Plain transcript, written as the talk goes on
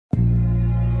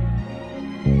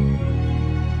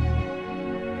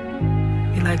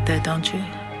like that, don't you?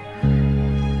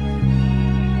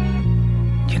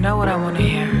 You know what I want to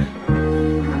hear?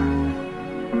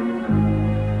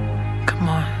 Come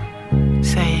on,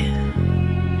 say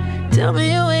it. Tell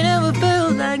me you ain't ever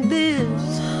felt like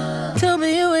this. Tell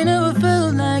me you ain't ever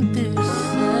felt like this.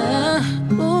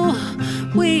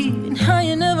 How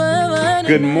you never ever had.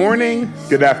 Good morning,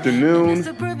 good afternoon,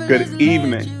 good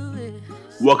evening.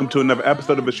 Welcome to another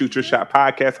episode of the Shoot Your Shot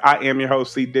podcast. I am your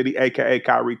host, C. Diddy, a.k.a.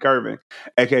 Kyrie Curvin,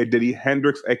 a.k.a. Diddy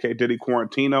Hendrix, a.k.a. Diddy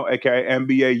Quarantino, a.k.a.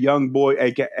 NBA Youngboy,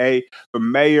 a.k.a. the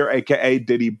Mayor, a.k.a.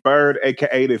 Diddy Bird,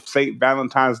 a.k.a. the St.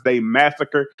 Valentine's Day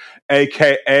Massacre,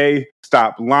 a.k.a.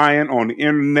 Stop Lying on the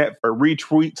Internet for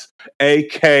Retweets,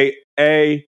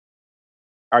 a.k.a.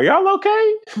 Are y'all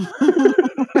okay?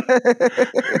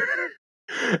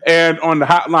 And on the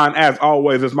hotline, as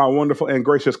always, is my wonderful and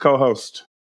gracious co-host.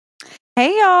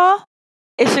 Hey, y'all.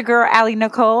 It's your girl, Allie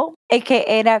Nicole,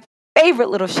 a.k.a. that favorite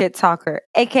little shit talker,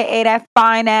 a.k.a. that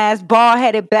fine-ass,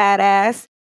 bald-headed badass,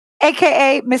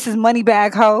 a.k.a. Mrs.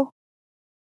 Moneybag Ho,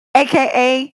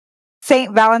 a.k.a.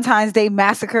 St. Valentine's Day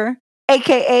Massacre,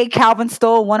 a.k.a. Calvin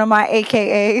stole one of my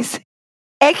a.k.a.s,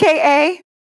 a.k.a.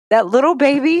 that little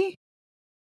baby.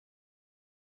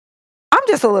 I'm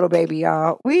just a little baby,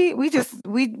 y'all. We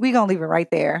gonna leave it right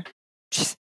there.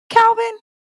 Calvin,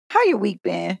 how your week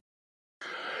been?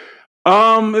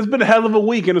 It's been a hell of a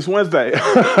week and it's Wednesday.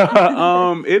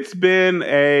 It's been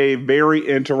a very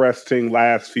interesting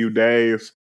last few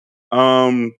days. You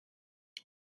know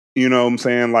what I'm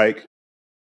saying? Like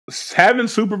having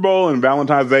Super Bowl and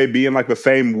Valentine's Day being like the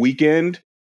same weekend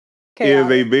is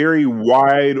a very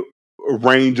wide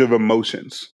range of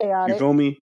emotions. Chaotic. You feel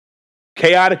me?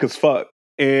 Chaotic as fuck.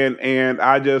 And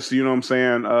I just, you know what I'm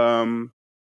saying?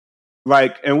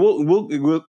 Like, and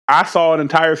we'll I saw an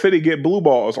entire city get blue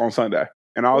balls on Sunday,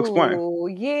 and I'll explain. Oh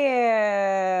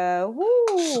yeah,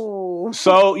 woo.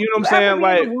 So you know what I'm saying,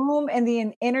 like in a room and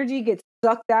the energy gets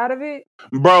sucked out of it,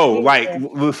 bro. Yeah. Like,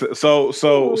 listen. So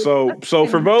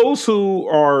for those who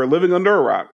are living under a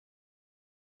rock,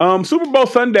 Super Bowl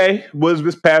Sunday was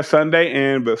this past Sunday,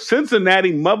 and the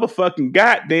Cincinnati motherfucking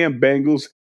goddamn Bengals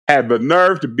had the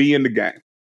nerve to be in the game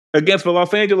against the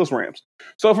Los Angeles Rams.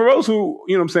 So for those who,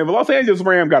 you know what I'm saying, the Los Angeles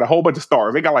Rams got a whole bunch of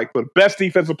stars. They got like the best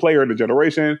defensive player in the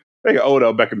generation. They got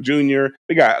Odell Beckham Jr.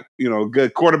 They got, you know,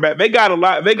 good quarterback. They got a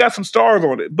lot. They got some stars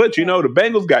on it. But, you know, the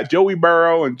Bengals got Joey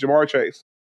Burrow and Jamar Chase.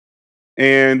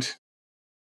 And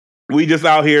they just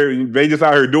out here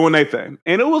doing their thing.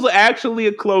 And it was actually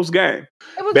a close game.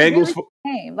 It was a good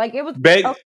game. Like, it was.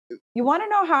 You want to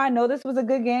know how I know this was a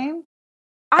good game?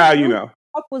 How you know?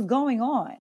 What was going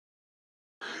on?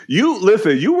 You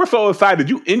were so excited.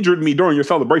 You injured me during your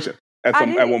celebration at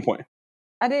one point.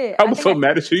 I did. I was so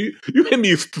mad at you. You hit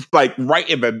me like right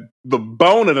in the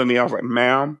bone of the knee. I was like,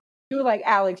 ma'am. You were like,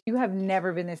 Alex, you have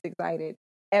never been this excited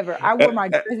ever. I wore my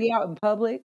jersey out in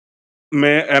public.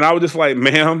 Man, and I was just like,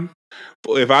 ma'am,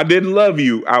 if I didn't love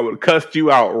you, I would cuss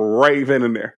you out right then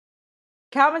and there.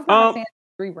 Calvin's not a fan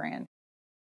of rebrand.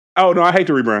 Oh no, I hate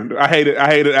the rebrand. I hate it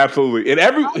absolutely. And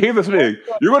here's the thing: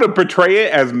 you're going to portray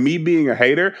it as me being a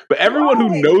hater, but everyone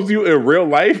who knows you in real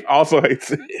life also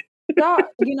hates it. Y'all,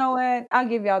 you know what? I'll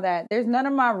give y'all that. There's none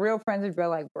of my real friends who be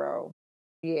like, bro,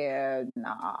 yeah,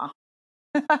 nah.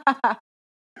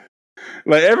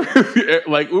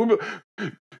 like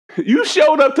you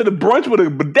showed up to the brunch with a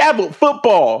bedazzled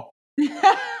football,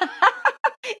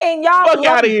 and y'all fuck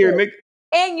out of here, nigga.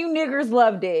 And you niggers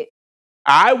loved it.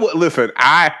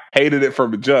 I hated it from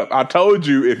the jump. I told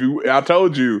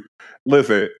you,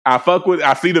 listen,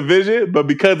 I see the vision, but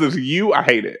because it's you, I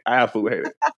hate it. I absolutely hate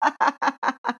it.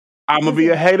 I'm going to be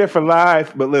a hater for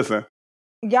life, but listen.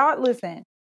 Y'all have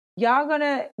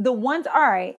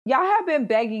been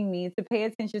begging me to pay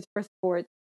attention for sports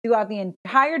throughout the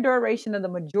entire duration of the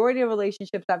majority of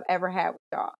relationships I've ever had with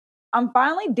y'all. I'm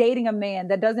finally dating a man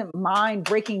that doesn't mind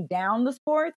breaking down the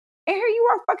sports, and here you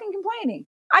are fucking complaining.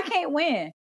 I can't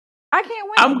win.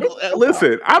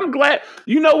 Listen, I'm glad.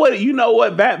 You know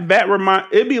what? That remind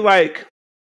it'd be like,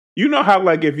 you know how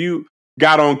like if you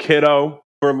got on kiddo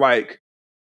for like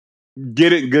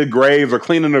getting good grades or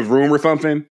cleaning his room or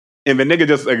something, and the nigga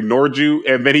just ignored you,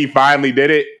 and then he finally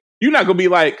did it. You're not gonna be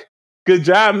like, good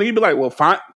job. And you'd be like, well,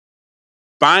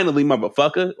 finally,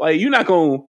 motherfucker. Like you're not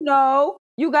gonna. No,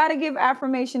 you got to give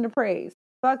affirmation to praise.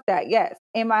 Fuck that. Yes.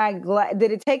 Am I glad?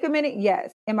 Did it take a minute?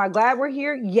 Yes. Am I glad we're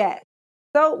here? Yes.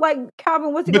 So, like,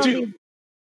 Calvin, what's it going to be?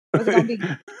 What's it going to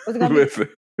be? Listen,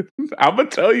 I'm going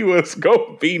to tell you what's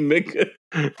going to be, nigga.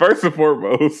 First and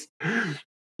foremost,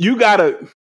 you got to...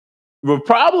 The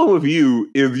problem with you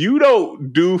is you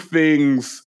don't do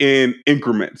things in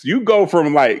increments. You go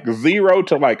from, like, 0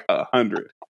 to, like, 100.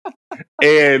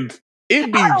 and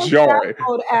it be I don't jarring.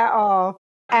 sound at all.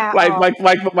 Like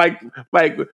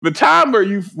the time where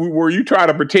you try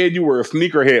to pretend you were a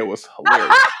sneakerhead was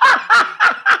hilarious.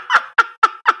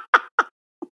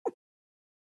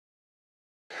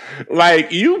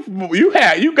 Like you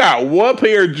got one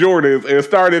pair of Jordans and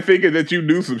started thinking that you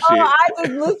knew some shit.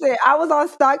 I was on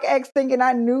StockX thinking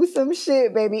I knew some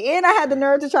shit, baby, and I had the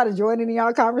nerve to try to join in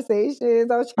y'all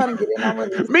conversations. I was trying to get in on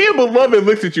with me and Beloved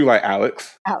looked at you like,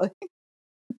 Alex.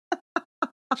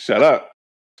 Shut up.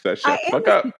 Shut the fuck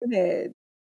up.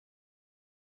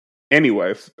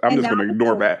 Anyways, I'm just gonna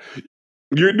ignore that.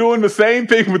 You're doing the same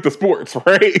thing with the sports,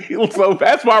 right? So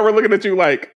that's why we're looking at you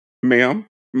like, ma'am,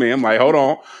 like, hold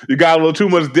on. You got a little too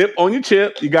much dip on your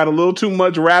chip. You got a little too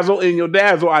much razzle in your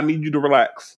dazzle. I need you to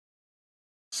relax.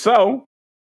 So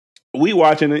we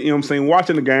watching it, you know what I'm saying?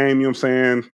 Watching the game, you know what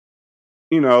I'm saying?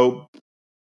 You know,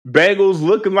 Bengals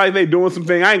looking like they doing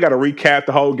something. I ain't got to recap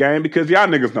the whole game because y'all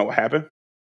niggas know what happened.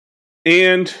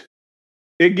 And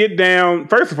it get down,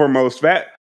 first and foremost,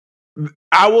 that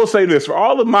I will say this, for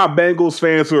all of my Bengals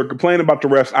fans who are complaining about the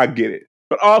refs, I get it.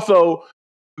 But also,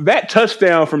 that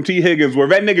touchdown from T. Higgins where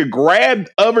that nigga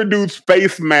grabbed other dude's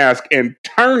face mask and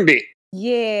turned it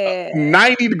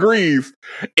 90 degrees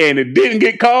and it didn't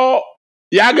get called,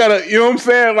 y'all gotta, you know what I'm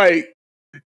saying? Like,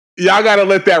 y'all gotta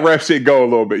let that ref shit go a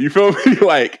little bit. You feel me?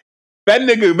 Like, that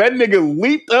nigga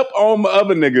leaped up on the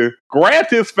other nigga,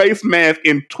 grabbed his face mask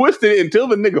and twisted it until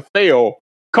the nigga fell,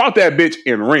 caught that bitch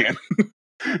and ran.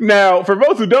 Now, for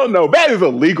those who don't know, that is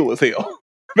illegal as hell.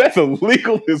 That's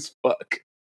illegal as fuck.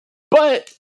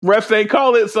 But refs ain't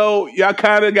call it, so y'all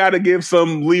kind of got to give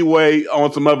some leeway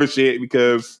on some other shit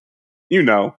because, you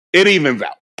know, it evens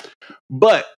out.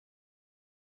 But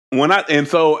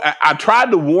I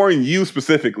tried to warn you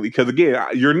specifically because, again,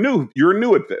 you're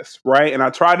new at this, right? And I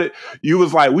tried to, you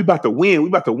was like, we about to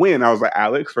win. I was like,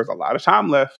 Alex, there's a lot of time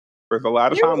left. There's a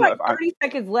lot of time left. 30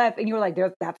 seconds left, and you were like,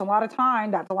 that's a lot of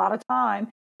time. That's a lot of time.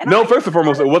 And no, first and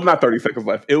foremost, it was not 30 seconds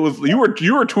left. It was you were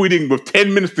tweeting with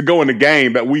 10 minutes to go in the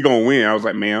game that we gonna win. I was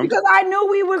like, ma'am. Because I knew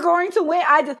we were going to win.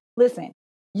 Listen,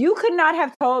 you could not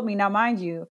have told me. Now, mind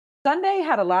you, Sunday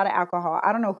had a lot of alcohol.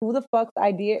 I don't know who the fuck's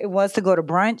idea it was to go to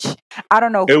brunch. I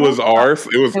don't know. It was ours.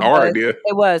 It was our idea.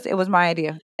 It was my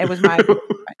idea. It was my idea.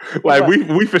 Like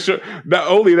we for sure. Not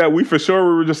only that, we for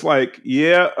sure we were just like,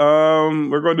 yeah,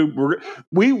 we're gonna do.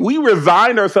 We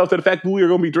resigned ourselves to the fact that we were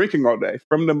gonna be drinking all day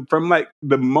from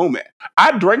the moment.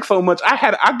 I drank so much,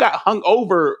 I got hung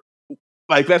over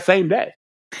like that same day.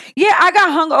 Yeah, I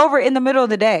got hung over in the middle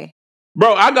of the day.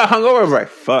 Bro, I got hungover. I was like,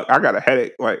 fuck, I got a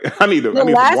headache. Like, I need some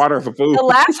water and some food. The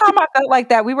last time I felt like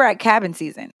that, we were at cabin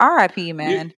season. R.I.P.,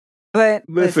 man. Yeah. But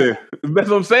listen, that's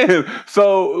what I'm saying.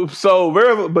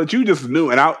 But you just knew.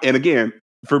 And again,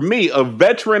 for me, a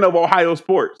veteran of Ohio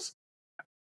sports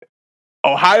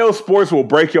will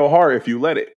break your heart if you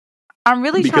let it. I'm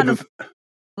really trying to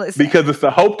listen. Because it's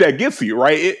the hope that gets you,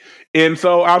 right? And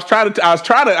so I was trying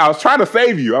to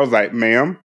save you. I was like,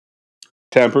 ma'am,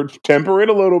 temper it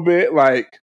a little bit.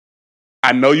 Like,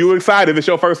 I know you excited. It's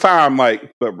your first time.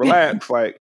 Like, but relax.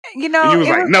 Like, you know, and you was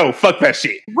like, no, fuck that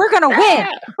shit. We're gonna win.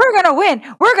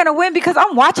 We're gonna win because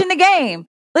I'm watching the game.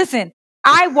 Listen,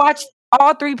 I watched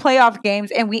all 3 playoff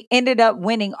games and we ended up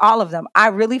winning all of them. I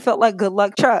really felt like good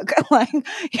luck Chuck. Like,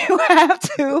 you have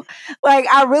to, like,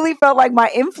 I really felt like my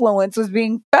influence was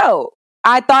being felt.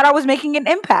 I thought I was making an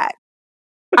impact.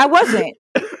 I wasn't.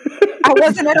 I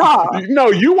wasn't at all.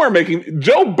 No, you weren't making.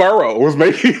 Joe Burrow was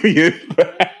making the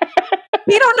impact.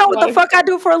 He don't know what the fuck I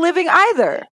do for a living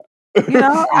either. You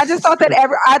know, I just thought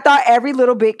that every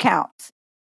little bit counts.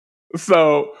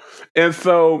 So,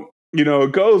 you know,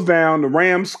 it goes down. The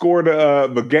Rams scored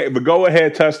the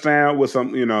go-ahead touchdown with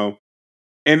some, you know,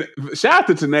 and shout out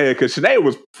to Tanea because Shanae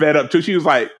was fed up too. She was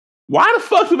like, "Why the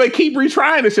fuck do they keep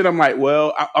retrying this shit?" I'm like,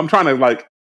 "Well, I'm trying to like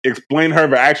explain her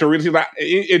the actual reason." She's like,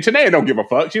 and Tanea don't give a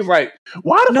fuck. She's like,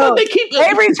 "Why the fuck they keep?" They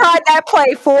retried that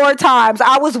play 4 times.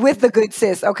 I was with the good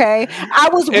sis. Okay, I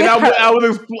was with her.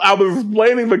 I was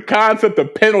explaining the concept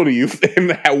of penalties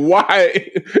and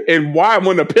why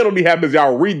when the penalty happens,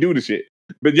 y'all redo the shit.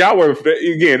 But y'all were,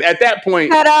 again, at that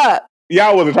point, shut up.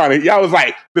 Y'all wasn't trying to. Y'all was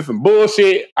like, "This some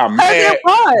bullshit." I'm mad.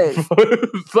 It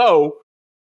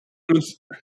was.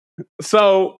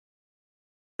 so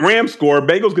Rams score.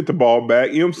 Bengals get the ball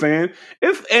back. You know what I'm saying?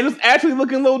 It's actually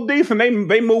looking a little decent.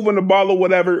 They moving the ball or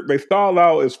whatever. They stall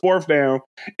out. It's 4th down.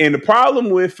 And the problem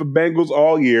with the Bengals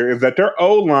all year is that their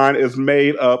O-line is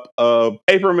made up of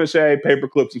paper mache, paper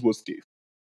clips, and Swiss teeth.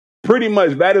 Pretty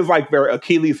much, that is like their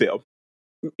Achilles heel.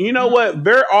 You know what?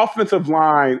 Their offensive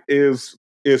line is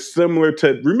is similar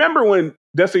to. Remember when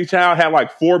Destiny Child had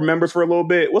like 4 members for a little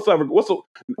bit? What's the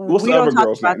other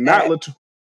girl's name? Not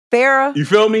Farrah. You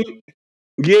feel me?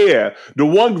 Yeah,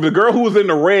 the girl who was in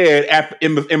the red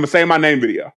in the Say My Name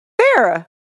video. Farrah.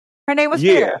 Her name was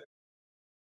Farrah.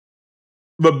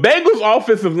 The Bengals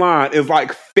offensive line is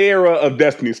like Farrah of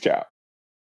Destiny's Child.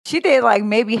 She did like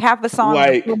maybe half a song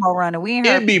like, in the promo run, and we ain't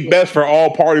heard. It'd be best for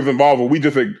all parties involved if we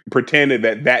just pretended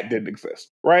that didn't exist,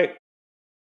 right?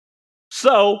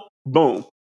 So, boom.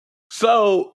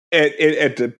 So at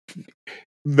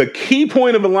the key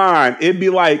point of the line, it'd be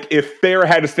like if Farrah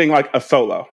had to sing like a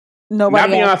solo.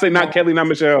 Nobody not Beyonce, not Kelly, not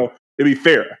Michelle. It'd be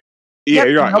Farrah. Yeah,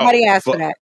 you're like, nobody asked for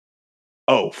that.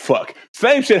 Oh, fuck.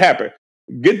 Same shit happened.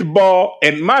 Get the ball.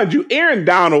 And mind you, Aaron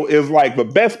Donald is like the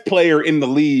best player in the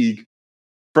league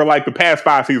for like the past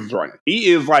 5 seasons running. He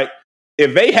is like,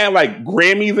 if they had like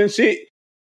Grammys and shit,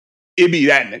 it'd be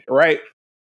that nigga, right?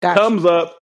 Gotcha. Comes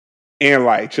up and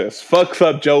like just fucks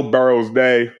up Joe Burrow's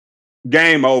day.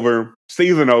 Game over.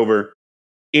 Season over.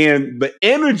 And the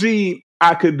energy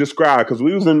I could describe, because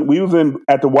we was in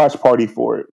at the watch party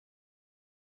for it.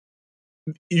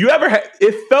 You ever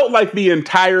it felt like the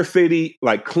entire city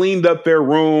like cleaned up their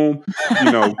room,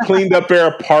 cleaned up their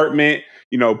apartment,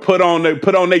 put on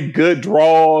their good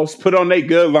drawers, put on their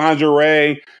good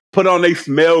lingerie, put on they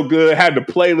smell good, had the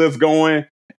playlist going,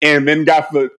 and then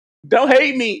got the "Don't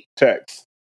hate me" text.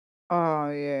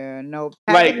 Oh yeah, no,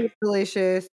 like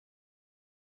delicious.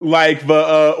 Like or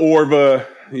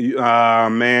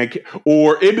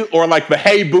like the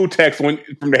 "Hey boo" text from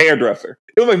the hairdresser.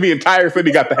 It was like the entire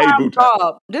city got the "Hey boo" text.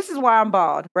 This is why I'm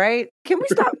bald, right? Can we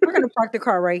stop? We're gonna park the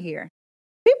car right here.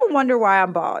 People wonder why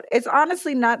I'm bald. It's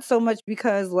honestly not so much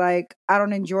because like I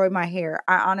don't enjoy my hair.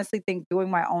 I honestly think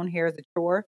doing my own hair is a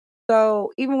chore.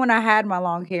 So even when I had my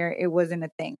long hair, it wasn't a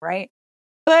thing, right?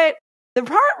 But the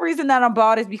reason that I'm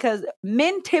bald is because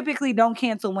men typically don't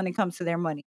cancel when it comes to their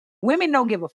money. Women don't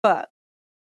give a fuck.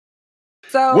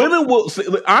 So women will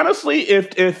honestly,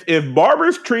 if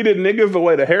barbers treated niggas the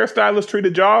way the hairstylists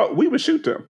treated y'all, we would shoot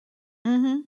them.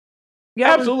 Mm-hmm. Yeah,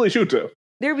 absolutely shoot them.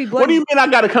 There'd be blood. What do you mean I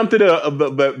got to come to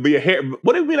the hair?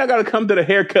 What do you mean I got to come to the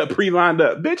haircut pre-lined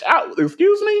up, bitch?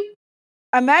 Excuse me.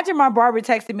 Imagine my barber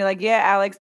texting me like, "Yeah,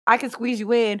 Alex, I can squeeze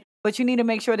you in, but you need to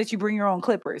make sure that you bring your own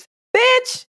clippers,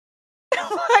 bitch."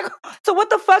 Like, so what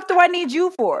the fuck do I need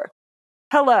you for?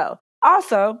 Hello.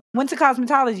 Also, went to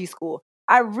cosmetology school.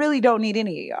 I really don't need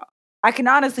any of y'all. I can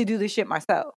honestly do this shit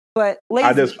myself. But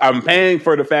I'm paying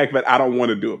for the fact that I don't want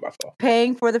to do it myself.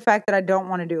 Paying for the fact that I don't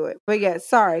want to do it. But yeah,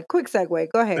 sorry. Quick segue.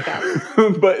 Go ahead,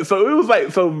 guys. But so it was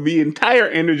like, so the entire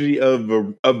energy of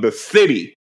the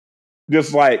city,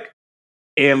 just like,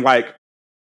 and like,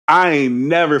 I ain't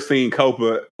never seen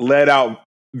Copa let out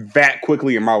that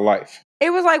quickly in my life. It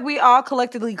was like we all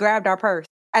collectively grabbed our purse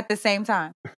at the same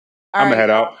time. I'm gonna head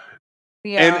out.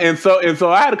 Yeah. And so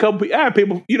I had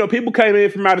people, people came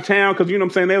in from out of town because, what I'm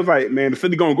saying, they was like, man, the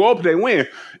city gonna go up if they win.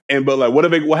 But like,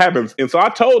 what happens? And so I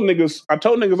told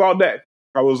niggas all day.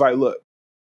 I was like, look,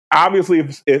 obviously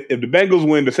if the Bengals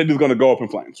win, the city's gonna go up in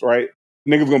flames, right?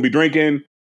 Niggas gonna be drinking.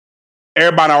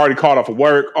 Everybody already called off of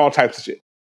work, all types of shit.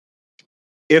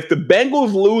 If the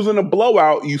Bengals lose in a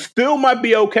blowout, you still might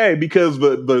be okay because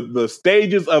the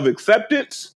stages of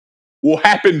acceptance will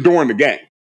happen during the game.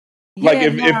 Like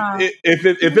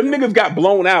if them niggas got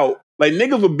blown out, like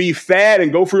niggas would be sad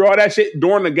and go through all that shit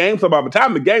during the game. So by the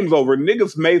time the game's over,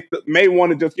 niggas may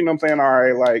want to just, all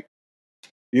right, like,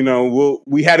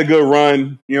 we had a good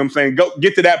run. Go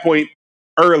get to that point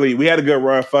early. We had a good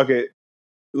run. Fuck it.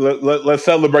 Let's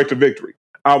celebrate the victory.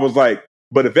 I was like,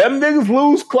 but if them niggas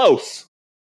lose close,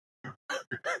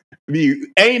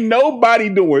 ain't nobody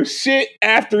doing shit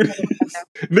after this.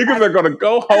 Niggas are gonna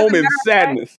go home in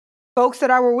sadness. Folks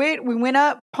that I were with, we went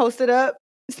up, posted up,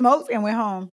 smoked, and went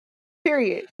home.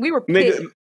 Period. We were pissed.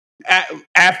 Nigga,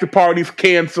 after parties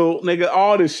canceled, nigga,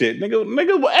 all this shit. Nigga,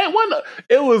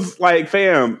 it was like,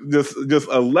 fam, just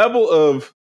a level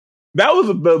of, that was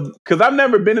because I've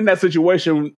never been in that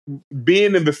situation,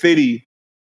 being in the city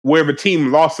where the team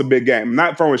lost a big game. I'm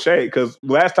not throwing shade, because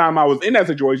last time I was in that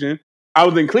situation, I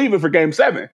was in Cleveland for Game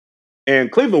 7,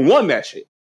 and Cleveland won that shit.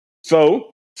 So,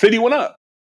 city went up.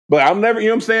 But I've never,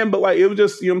 but like, it was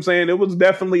just, it was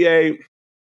definitely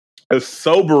a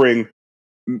sobering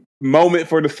moment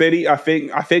for the city. I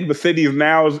think the city is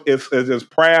now is just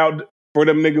proud for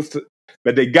them niggas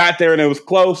that they got there and it was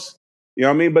close. You know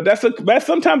what I mean? But that's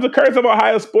sometimes the curse of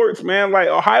Ohio sports, man. Like,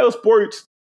 Ohio sports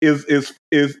is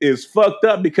fucked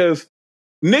up because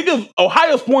niggas,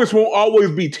 Ohio sports won't always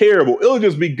be terrible. It'll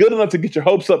just be good enough to get your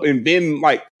hopes up and then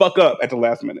like fuck up at the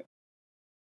last minute.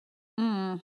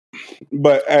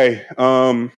 But hey,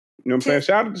 You know what I'm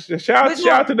saying? Shout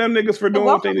out to them niggas for The doing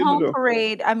what they welcome need to home do.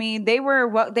 parade. I mean,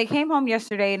 they came home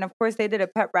yesterday, and of course, they did a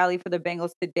pep rally for the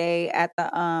Bengals today at the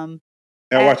At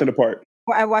at- Washington Park.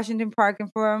 at Washington Park. And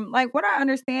from like what I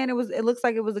understand, it looks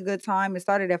like it was a good time. It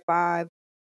started at 5.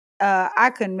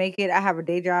 I couldn't make it. I have a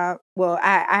day job. Well,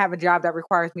 I have a job that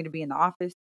requires me to be in the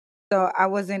office, so I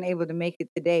wasn't able to make it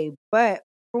today. But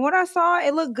from what I saw,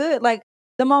 it looked good. Like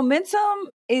the momentum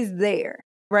is there,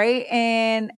 right?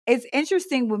 And it's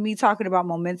interesting with me talking about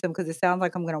momentum because it sounds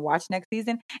like I'm going to watch next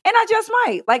season, and I just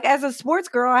might. Like as a sports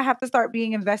girl, I have to start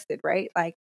being invested, right?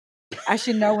 Like I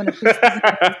should know when the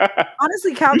preseason.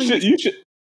 Honestly, Calvin, You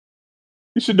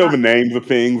should know the names of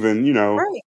things, and you know.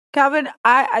 Right, Calvin.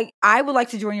 I would like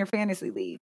to join your fantasy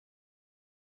league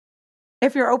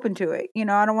if you're open to it. You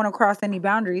know, I don't want to cross any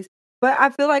boundaries, but I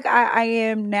feel like I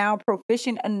am now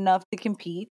proficient enough to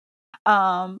compete.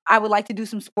 I would like to do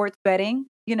some sports betting.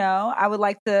 You know, I would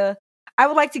like to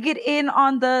get in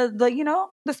on the you know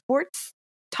the sports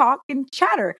talk and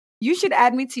chatter. You should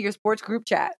add me to your sports group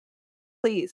chat,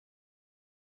 please.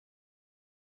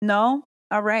 No,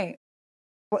 all right.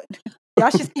 What?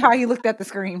 Y'all should see how he looked at the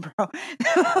screen, bro.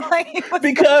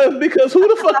 Because who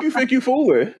the fuck you think you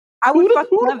fooling? I would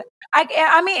fucking love it.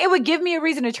 I mean, it would give me a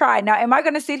reason to try. Now, am I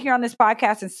going to sit here on this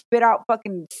podcast and spit out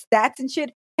fucking stats and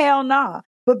shit? Hell nah.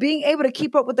 But being able to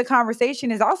keep up with the conversation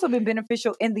has also been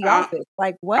beneficial in the office.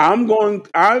 Like what? I'm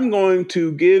going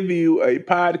to give you a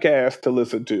podcast to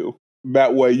listen to.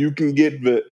 That way you can get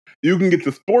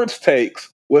the sports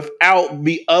takes without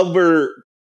the other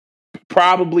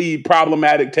probably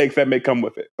problematic takes that may come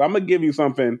with it. So I'm gonna give you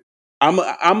something. I'm gonna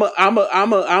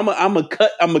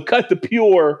cut the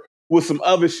pure with some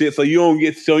other shit so you don't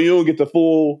get the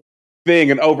full thing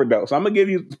and overdose. I'm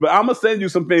gonna send you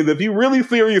some things. If you're really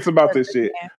serious about this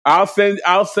shit, I'll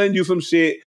send you some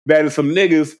shit that is some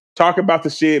niggas talk about the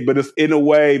shit, but it's in a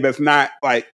way that's not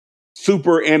like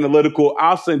super analytical.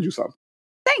 I'll send you something.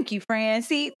 Thank you, Fran.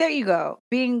 See, there you go.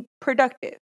 Being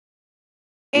productive.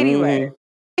 Anyway.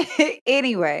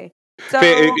 Anyway. So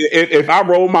if I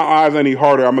roll my eyes any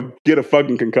harder, I'm gonna get a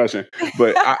fucking concussion.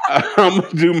 But I'm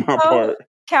gonna do my part.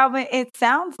 Calvin, it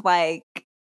sounds like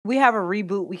we have a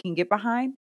reboot we can get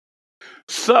behind.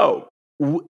 So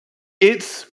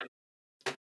it's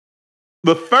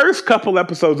the first couple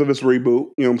episodes of this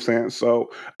reboot. You know what I'm saying? So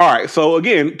all right. So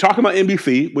again, talking about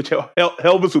NBC, which held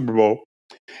the Super Bowl.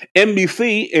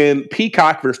 NBC and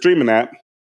Peacock, their streaming app,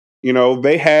 you know,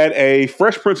 they had a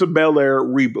Fresh Prince of Bel-Air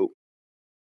reboot.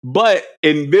 But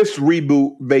in this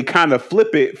reboot, they kind of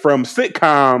flip it from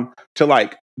sitcom to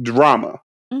like drama,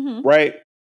 right?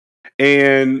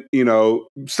 And, you know,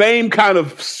 same kind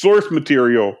of source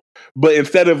material, but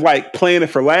instead of like playing it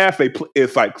for laughs,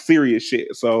 it's like serious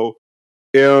shit. So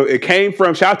it came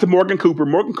from, shout out to Morgan Cooper.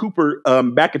 Morgan Cooper,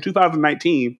 back in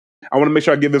 2019, I want to make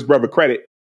sure I give this brother credit.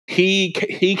 He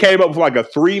came up with like a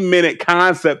 3-minute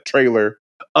concept trailer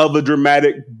of a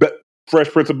dramatic Fresh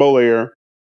Prince of Bel-Air.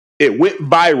 It went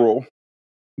viral,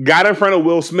 got in front of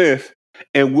Will Smith,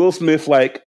 and Will Smith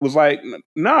was like,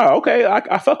 nah, okay,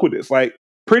 I fuck with this. Like,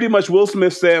 pretty much Will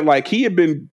Smith said, like, he had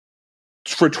been,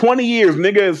 for 20 years,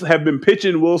 niggas have been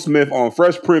pitching Will Smith on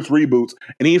Fresh Prince reboots,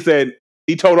 and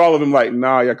he told all of them, like,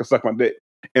 nah, y'all can suck my dick.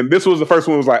 And this was the first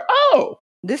one, was like, oh.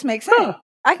 This makes sense.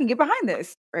 I can get behind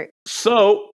this. Right.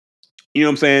 So, you know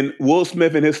what I'm saying? Will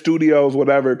Smith and his studios,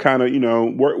 whatever, kind of, you know,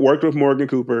 worked with Morgan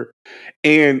Cooper.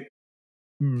 And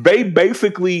they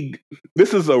basically,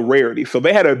 this is a rarity. So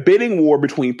they had a bidding war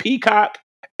between Peacock,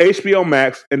 HBO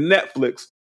Max, and Netflix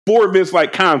for this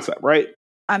like concept, right?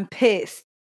 I'm pissed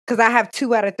because I have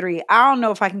 2 out of 3. I don't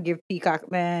know if I can give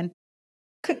Peacock, man.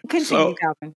 Continue,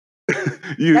 Calvin.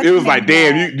 It was like,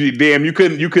 damn, you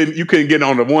couldn't get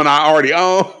on the one I already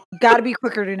own. Got to be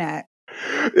quicker than that.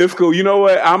 It's cool. You know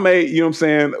what? You know what I'm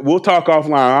saying? We'll talk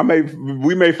offline.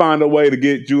 We may find a way to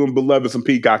get you and Beloved some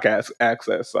Peacock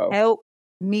access. So help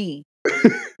me.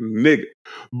 Nigga.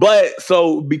 But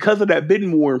so because of that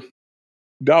bidding war,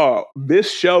 dog,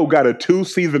 this show got a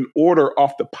 2-season order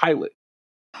off the pilot.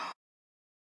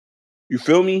 You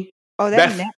feel me? Oh,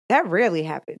 that rarely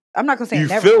happened. I'm not gonna say you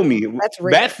never. Feel me? That's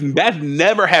rare. That's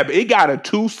never happened. It got a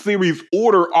 2-series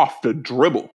order off the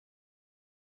dribble.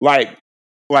 Like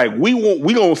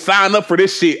we gonna sign up for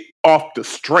this shit off the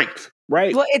strength,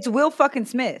 right? Well, it's Will fucking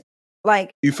Smith. Like,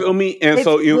 you feel me? And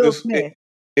so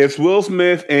it's Will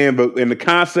Smith and the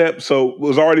concept. So it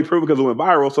was already proven because it went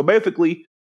viral. So basically,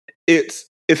 it's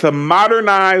a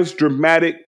modernized,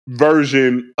 dramatic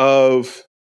version of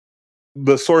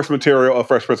the source material of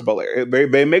Fresh Prince of Bel-Air.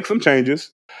 They make some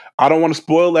changes. I don't want to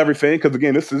spoil everything because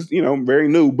again, this is, you know, very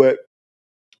new, but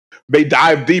they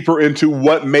dive deeper into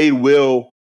what made Will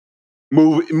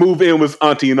move in with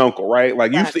auntie and uncle, right?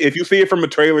 Like you see, if you see it from a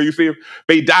trailer, you see it,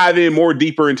 they dive in more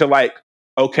deeper into like,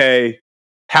 okay,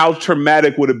 how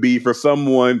traumatic would it be for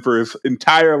someone for his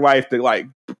entire life to like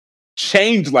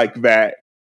change like that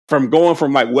from going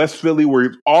from like West Philly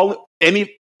where all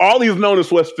he's known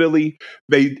as West Philly.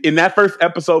 They in that first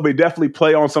episode they definitely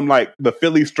play on some like the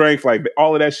Philly strength, like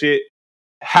all of that shit.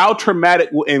 How traumatic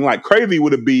and like crazy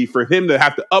would it be for him to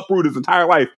have to uproot his entire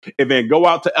life and then go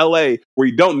out to LA where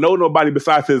he don't know nobody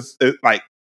besides his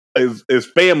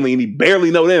family and he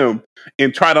barely know them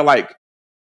and try to like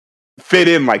fit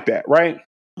in like that, right?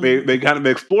 Mm-hmm. They kind of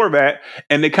explore that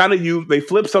and they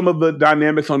flip some of the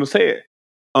dynamics on his head.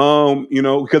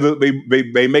 Because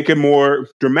they make it more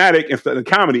dramatic instead of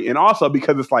comedy, and also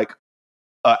because it's like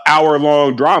an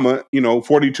hour-long drama,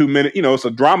 42-minute, it's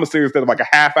a drama series instead of like a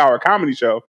half-hour comedy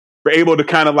show. We're able to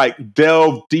kind of like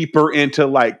delve deeper into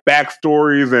like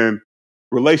backstories and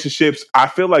relationships. I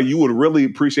feel like you would really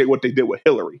appreciate what they did with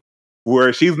Hillary,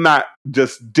 where she's not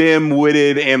just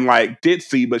dim-witted and like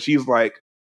ditzy, but she's like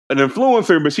an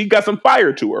influencer, but she got some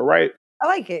fire to her, right? I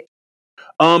like it.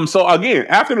 So again,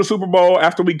 after the Super Bowl,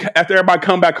 after everybody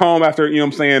come back home after,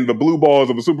 the blue balls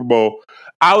of the Super Bowl,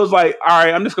 I was like, all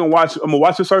right, I'm gonna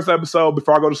watch this first episode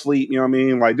before I go to sleep. You know what I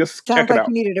mean? Like, just sounds check it like out.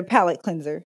 You needed a palate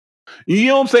cleanser. You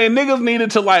know what I'm saying? Niggas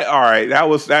needed to like, all right, that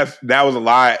was a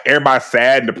lie. Everybody's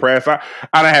sad and depressed. I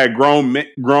done had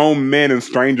grown men and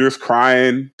strangers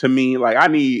crying to me. Like, I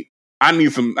need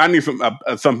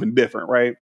something different,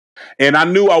 right? And I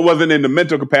knew I wasn't in the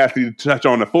mental capacity to touch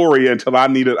on Euphoria until I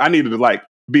needed to like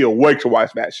be awake to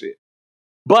watch that shit.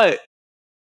 But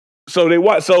so they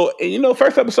watch. So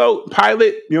first episode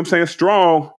pilot.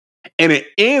 Strong, and it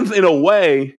ends in a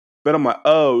way that I'm like,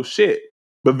 oh shit.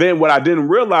 But then what I didn't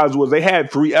realize was they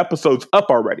had 3 episodes up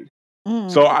already.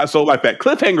 Mm. So like that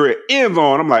cliffhanger it ends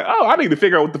on. I'm like, oh, I need to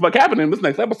figure out what the fuck happened in this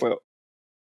next episode.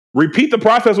 Repeat the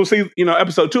process with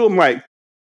episode 2. I'm like,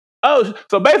 oh,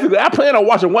 so basically I planned on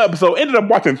watching 1 episode, ended up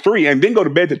watching 3, and didn't go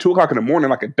to bed at 2:00 in the morning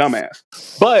like a dumbass.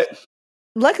 But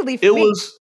luckily for me,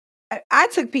 I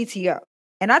took PTO,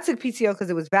 and I took PTO because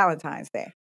it was Valentine's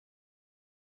Day.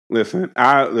 Listen.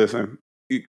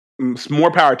 It's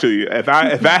more power to you. If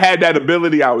I had that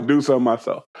ability, I would do so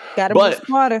myself. Gotta be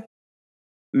smarter.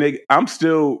 Nigga, I'm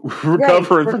still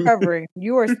recovering. Right, recovering.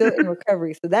 You are still in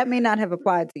recovery, so that may not have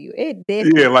applied to you. It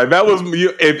did. Yeah, like that was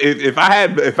if I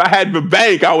had the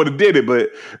bank, I would have did it.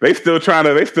 But they still trying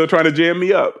to jam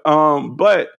me up.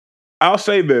 But I'll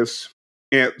say this,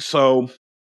 and so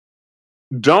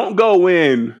don't go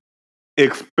in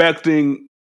expecting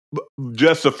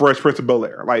just a Fresh Prince of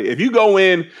Bel-Air. Like if you go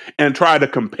in and try to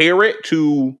compare it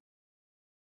to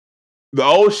the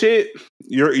old shit,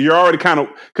 you're already kind of,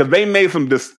 because they made some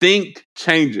distinct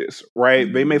changes, right?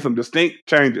 Mm-hmm. They made some distinct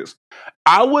changes.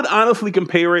 I would honestly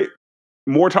compare it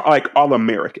more to like All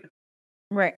American.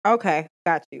 Right. Okay.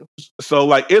 Got you. So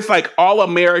like it's like All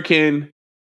American,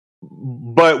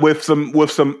 but with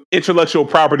some intellectual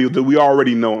property that we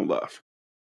already know and love.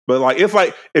 But like it's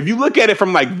like if you look at it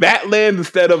from like that lens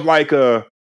instead of like a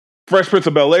Fresh Prince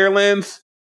of Bel-Air lens,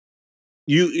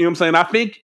 you know what I'm saying? I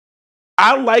think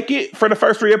I like it for the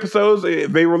first 3 episodes.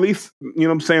 They release,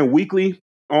 weekly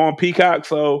on Peacock.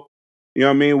 So,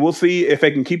 we'll see if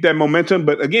they can keep that momentum.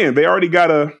 But again, they already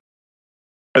got a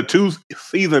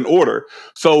 2-season order.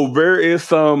 So there is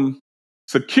some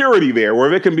security there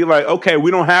where it can be like, okay, we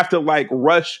don't have to like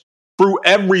rush through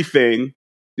everything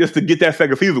just to get that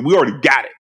second season. We already got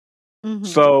it. Mm-hmm.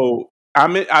 So,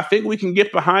 I think we can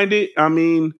get behind it. I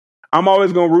mean, I'm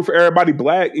always going to root for everybody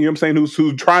black,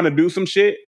 who's trying to do some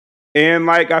shit. And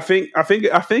like, I think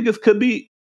it could be,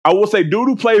 I will say dude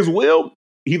who plays Will,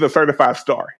 he's a certified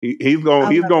star. He's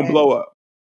going to blow up.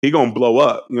 He's going to blow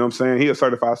up. You know what I'm saying? He's a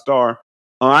certified star.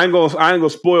 I ain't going to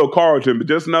spoil Carlton, but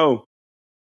just know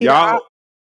y'all.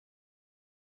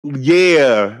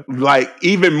 Yeah. Like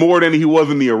even more than he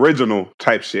was in the original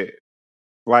type shit.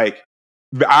 Like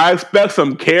I expect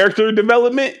some character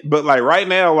development, but like right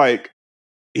now, like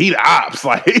he the ops,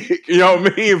 like you know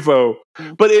what I mean. So,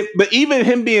 but even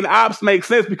him being ops makes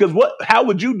sense because how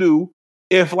would you do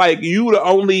if like you the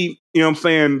only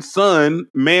son,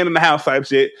 man in the house type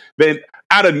shit? Then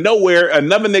out of nowhere,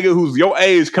 another nigga who's your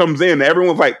age comes in, and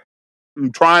everyone's like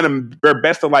trying their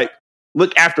best to like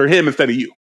look after him instead of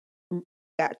you.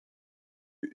 Gotcha.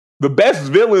 The best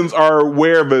villains are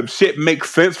where the shit makes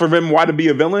sense for them why to be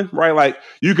a villain, right? Like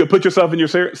you could put yourself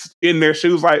in their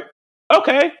shoes, like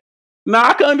okay. Now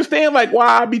I can understand like why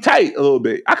I'd be tight a little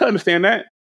bit. I can understand that.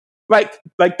 Like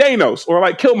Thanos or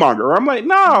like Killmonger. I'm like,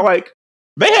 nah, like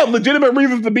they have legitimate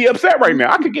reasons to be upset right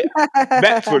now. I could get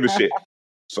that sort of shit.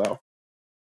 So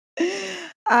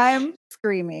I'm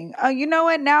screaming. You know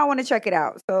what? Now I want to check it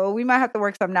out. So we might have to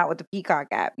work something out with the Peacock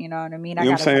app. You know what I mean? You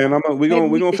know what I'm saying? We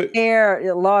gonna share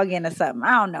login or something.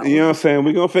 I don't know. You know what I'm saying?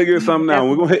 We're gonna figure something out.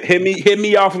 We're gonna hit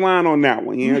me offline on that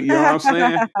one. You know what I'm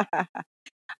saying?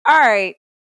 All right.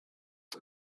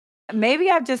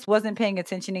 Maybe I just wasn't paying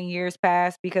attention in years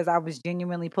past because I was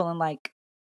genuinely pulling like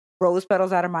rose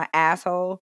petals out of my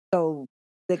asshole. So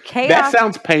the chaos. That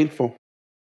sounds painful.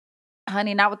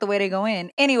 Honey, not with the way they go in.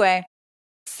 Anyway,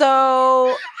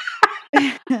 so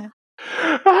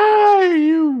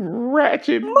you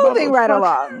ratchet. Moving right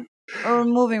along.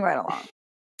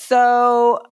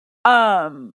 So, I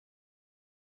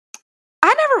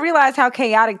never realized how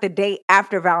chaotic the day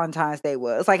after Valentine's Day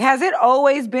was. Like, has it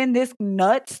always been this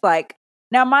nuts? Like,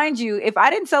 now, mind you, if I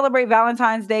didn't celebrate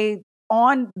Valentine's Day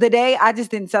on the day, I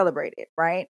just didn't celebrate it,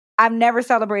 right? I've never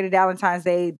celebrated Valentine's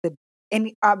Day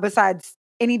besides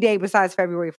any day besides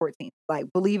February 14th. Like,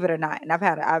 believe it or not.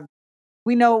 And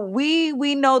we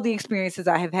know the experiences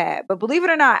I have had, but believe it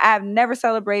or not, I have never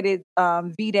celebrated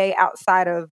V-Day outside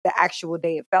of the actual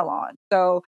day it fell on.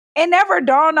 So it never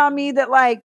dawned on me that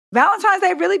like Valentine's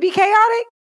Day really be chaotic.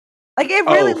 Like it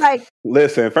really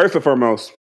Listen, first and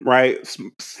foremost, right?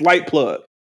 Slight plug.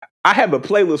 I have a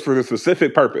playlist for the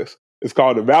specific purpose. It's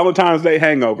called the Valentine's Day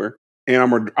Hangover, and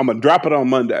I'm gonna drop it on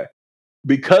Monday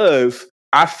because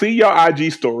I see y'all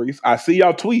IG stories, I see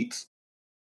y'all tweets.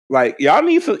 Like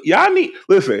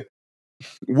listen.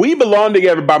 We Belong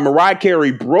Together by Mariah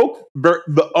Carey broke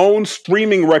the own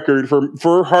streaming record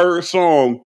for her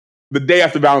song the day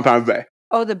after Valentine's Day.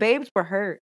 Oh, the babes were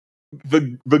hurt.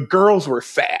 The girls were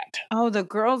sad. Oh, the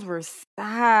girls were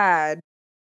sad.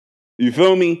 You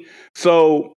feel me?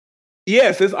 So,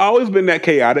 yes, it's always been that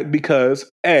chaotic because,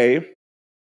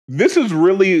 this is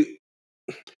really...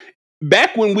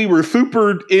 Back when we were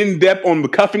super in-depth on the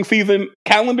cuffing season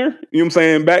calendar, you know what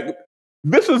I'm saying?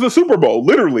 This is the Super Bowl,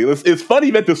 literally. It's funny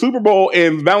that the Super Bowl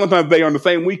and Valentine's Day are on the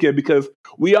same weekend because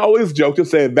we always joked and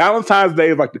said Valentine's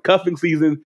Day is like the cuffing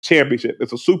season championship.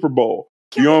 It's a Super Bowl.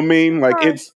 You know what I mean? Like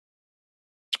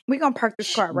we're going to park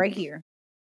this car right here.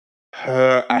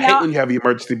 I hate when you have the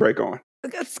emergency brake on.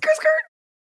 Skirt.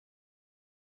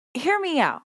 Hear me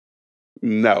out.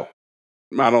 No.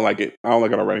 I don't like it. I don't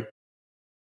like it already.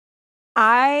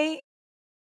 My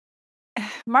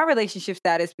relationship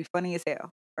status be funny as hell,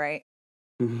 right?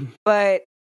 Mm-hmm. But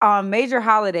on major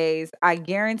holidays, I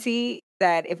guarantee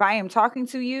that if I am talking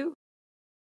to you,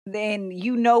 then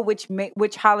you know which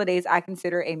holidays I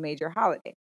consider a major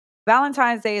holiday.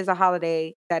 Valentine's Day is a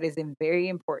holiday that is very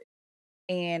important.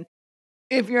 And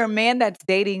if you're a man that's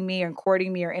dating me or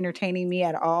courting me or entertaining me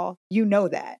at all, you know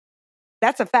that.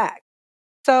 That's a fact.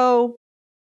 So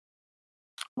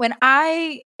when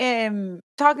I am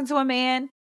talking to a man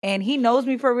and he knows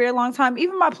me for a very long time,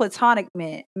 even my platonic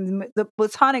men, the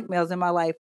platonic males in my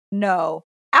life know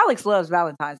Alex loves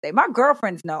Valentine's Day. My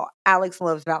girlfriends know Alex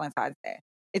loves Valentine's Day.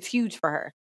 It's huge for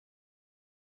her.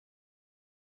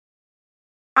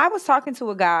 I was talking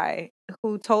to a guy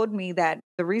who told me that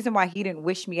the reason why he didn't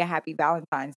wish me a happy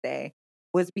Valentine's Day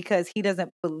was because he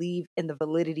doesn't believe in the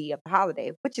validity of the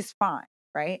holiday, which is fine,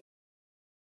 right?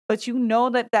 But you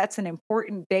know that that's an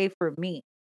important day for me.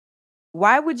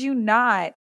 Why would you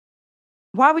not?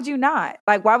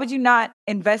 Like, why would you not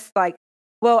invest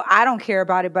well, I don't care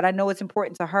about it, but I know it's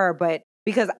important to her, but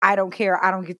because I don't care,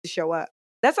 I don't get to show up.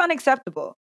 That's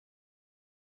unacceptable.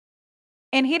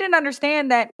 And he didn't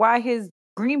understand that why his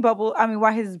blue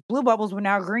bubbles were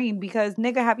now green because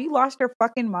nigga, have you lost your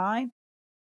fucking mind?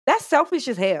 That's selfish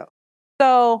as hell.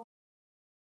 So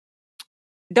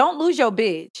don't lose your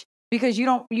bitch because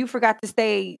you forgot to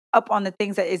stay up on the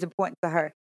things that is important to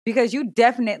her. Because you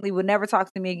definitely would never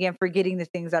talk to me again forgetting the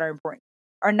things that are important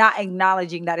or not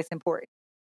acknowledging that it's important.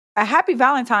 A happy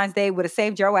Valentine's Day would have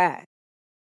saved your ass.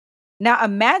 Now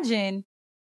imagine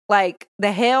like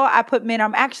the hell I put men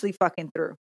I'm actually fucking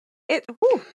through.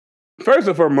 First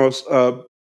and foremost,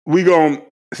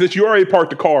 since you already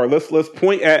parked the car, let's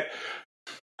point at.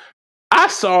 I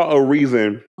saw a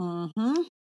reason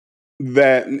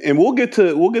that, and we'll get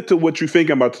to what you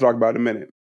think I'm about to talk about in a minute.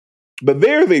 But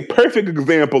there's a perfect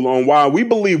example on why we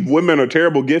believe women are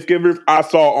terrible gift givers. I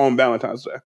saw on Valentine's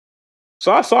Day.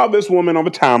 So I saw this woman on the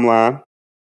timeline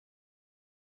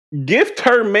gift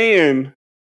her man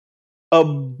a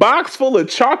box full of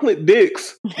chocolate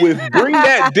dicks with "bring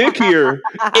that dick here"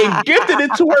 and gifted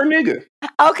it to her nigga.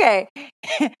 Okay.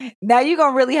 Now you're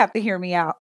going to really have to hear me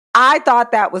out. I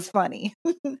thought that was funny.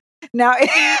 Now,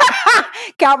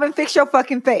 Calvin, fix your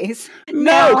fucking face.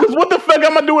 No, because what the fuck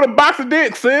am I doing with a box of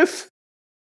dicks, sis?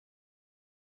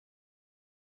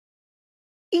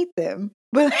 Eat them.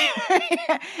 But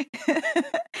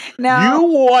now, You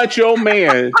want your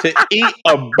man to eat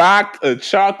a box of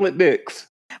chocolate dicks.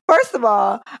 first of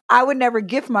all, I would never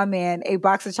gift my man a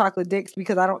box of chocolate dicks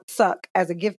because I don't suck as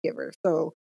a gift giver.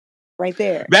 So, right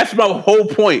there. That's my whole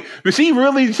point. But she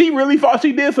really thought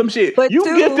she did some shit. But you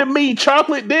dude- gifted me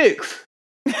chocolate dicks.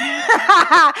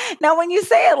 Now, when you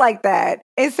say it like that,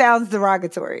 it sounds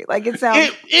derogatory. Like it sounds.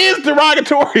 It is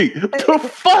derogatory. The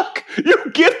fuck?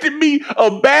 You gifted me a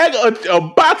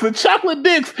box of chocolate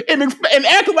dicks and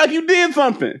acted like you did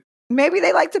something. Maybe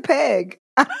they like to peg.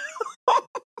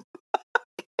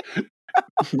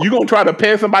 You gonna try to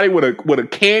pay somebody with a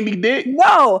candy dick?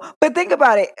 No, but think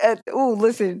about it.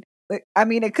 Listen. I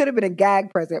mean, it could have been a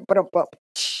gag present, but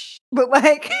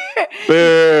like,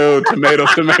 Bill, tomatoes.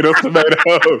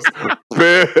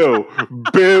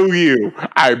 Bill you.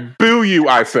 I boo you,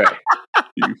 I say.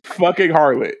 You fucking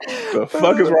harlot. The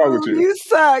fuck is wrong with you? You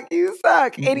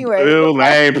suck. Anyway. Bill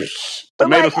lame.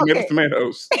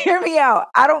 Tomatoes. Hear me out.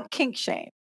 I don't kink shame.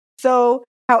 So,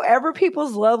 however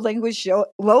people's love languages show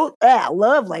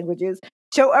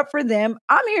up for them,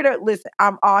 I'm here to listen.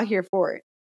 I'm all here for it.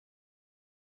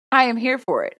 I am here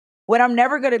for it. What I'm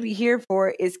never going to be here for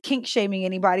is kink shaming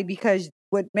anybody because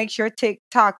what makes your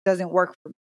TikTok doesn't work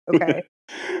for me. Okay.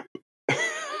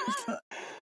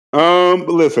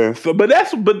 Listen. So, but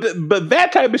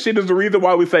that type of shit is the reason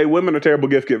why we say women are terrible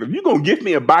gift givers. You gonna gift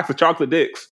me a box of chocolate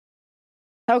dicks?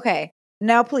 Okay.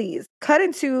 Now, please cut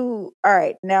into. All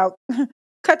right. Now,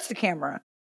 cuts the camera.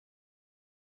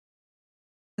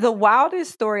 The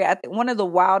wildest story. One of the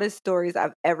wildest stories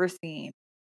I've ever seen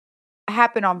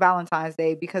happened on Valentine's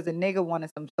Day because a nigga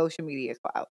wanted some social media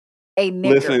clout. A nigga.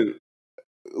 Listen,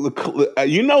 look,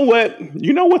 you know what?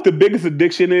 You know what the biggest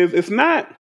addiction is? It's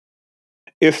not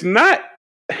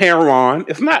heroin.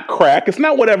 It's not crack. It's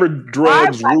not whatever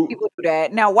drugs. Why people do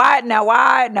that? Now why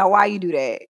you do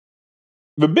that?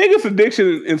 The biggest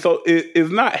addiction is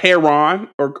not heroin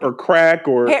or crack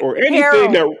or anything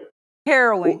heroin. that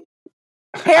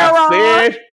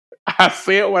Heroin. I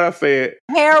said what I said.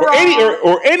 Heroin.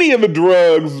 Or any of the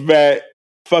drugs that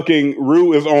fucking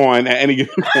Rue is on at any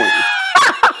given point.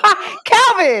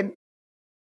 Calvin.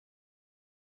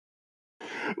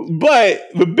 But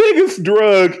the biggest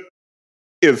drug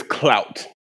is clout.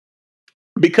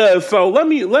 Because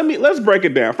let's break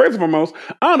it down. First and foremost,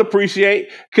 I don't appreciate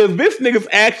because this nigga's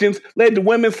actions led to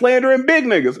women slandering big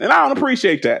niggas, and I don't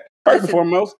appreciate that. First and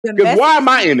foremost, because why am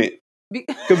I in it?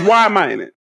 Because why am I in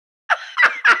it?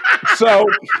 So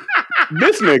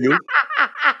this nigga,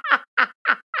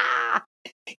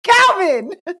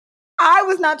 Calvin, I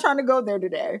was not trying to go there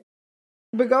today,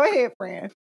 but go ahead,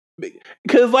 friend.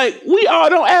 Because like we all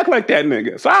don't act like that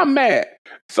nigga, so I'm mad.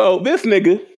 So this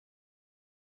nigga,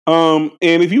 and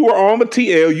if you were on the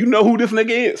TL, you know who this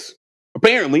nigga is.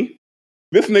 Apparently,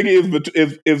 this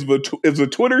nigga is a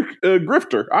Twitter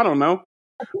grifter. I don't know.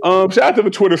 Shout out to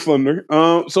the Twitter slender.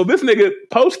 So this nigga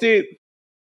posted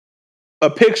a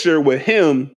picture with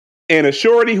him and a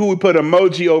shorty who would put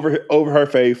emoji over her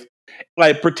face,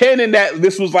 like pretending that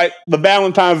this was like the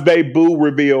Valentine's Day boo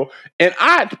reveal. And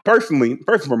I personally,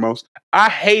 first and foremost, I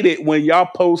hate it when y'all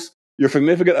post your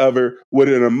significant other with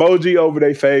an emoji over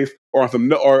their face or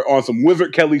on some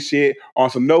Wizard Kelly shit, on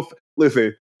some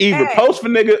listen, either post for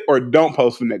nigga or don't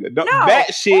post for nigga.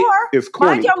 That shit is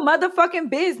corny. Mind your motherfucking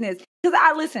business. Because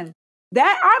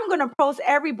I'm gonna post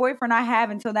every boyfriend I have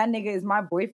until that nigga is my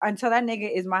boyfriend, until that nigga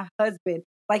is my husband.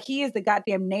 Like he is the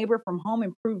goddamn neighbor from Home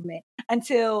Improvement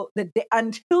until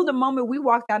the moment we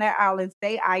walk down that aisle and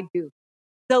say I do.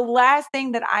 The last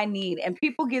thing that I need, and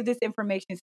people give this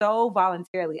information so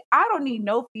voluntarily, I don't need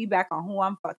no feedback on who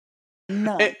I'm fucking.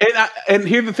 None. And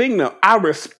here's the thing, though, I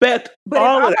respect. But if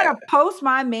I'm gonna post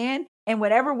my man in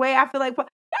whatever way I feel like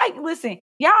listen,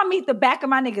 y'all meet the back of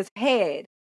my nigga's head.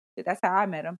 That's how I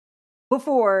met him.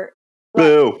 Before.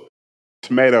 Boo.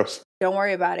 Tomatoes. Don't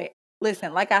worry about it.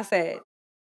 Listen, like I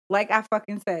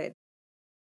fucking said,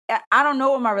 I don't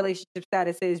know what my relationship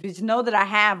status is, but just know that I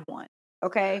have one.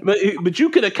 Okay? But you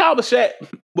could accomplish that.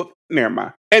 Well, never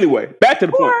mind. Anyway, back to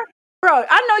the point. Bro,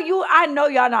 I know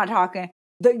y'all not talking.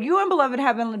 You and Beloved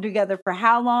have been together for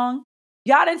how long?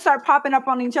 Y'all didn't start popping up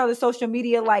on each other's social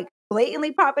media, like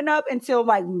blatantly popping up until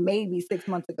like maybe 6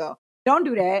 months ago. Don't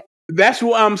do that. That's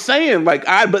what I'm saying. Like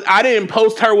I didn't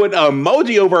post her with an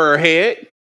emoji over her head.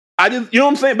 You know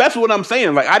what I'm saying? That's what I'm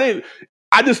saying. Like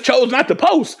I just chose not to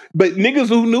post. But niggas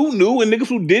who knew, and niggas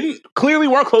who didn't clearly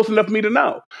weren't close enough for me to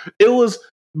know.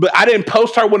 But I didn't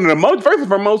post her with an emoji. First and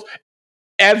foremost,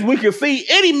 as we can see,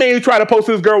 any man who try to post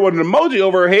his girl with an emoji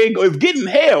over her head is getting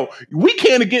hell. We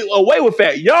can't get away with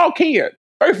that. Y'all can.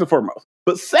 First and foremost.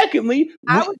 But secondly,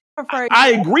 I would prefer. I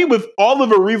agree with all of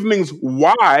the reasonings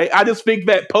why. I just think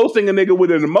that posting a nigga with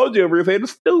an emoji over his head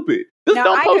is stupid. Just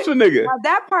don't post a nigga. Now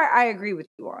that part I agree with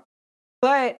you on.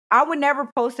 But I would never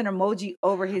post an emoji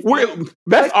over his head.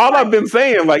 That's all I've been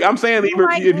saying. Like I'm saying, if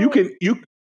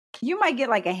you might get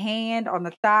like a hand on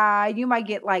the thigh. You might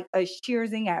get like a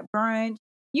cheersing at brunch.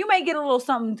 You might get a little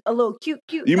something, a little cute.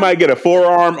 You might get a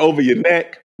forearm over your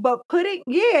neck. But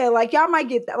like y'all might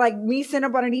get that, like me sitting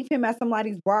up underneath him at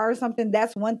somebody's bar or something.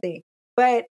 That's one thing.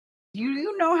 But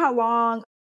you know how long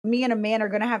me and a man are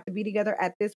gonna have to be together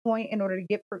at this point in order to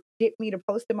get me to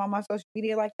post him on my social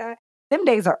media like that? Them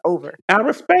days are over. I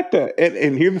respect that.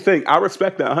 And here's the thing. I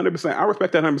respect that 100%. I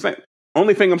respect that 100%.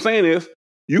 Only thing I'm saying is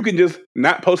you can just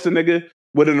not post a nigga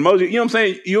with an emoji. You know what I'm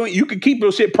saying? You can keep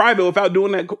your shit private without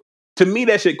doing that. To me,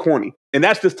 that shit corny. And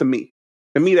that's just to me.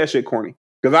 To me, that shit corny.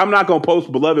 Because I'm not going to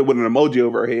post beloved with an emoji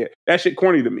over her head. That shit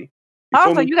corny to me.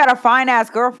 Also, you got a fine-ass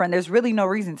girlfriend. There's really no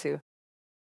reason to.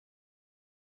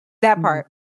 That part.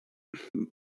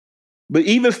 But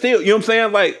even still, you know what I'm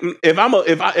saying? Like,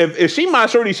 if she my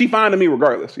shorty, she fine to me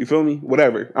regardless. You feel me?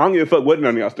 Whatever. I don't give a fuck what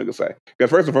none of y'all niggas say.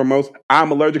 Because first and foremost, I'm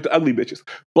allergic to ugly bitches.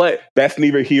 But that's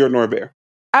neither here nor there.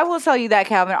 I will tell you that,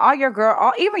 Calvin. All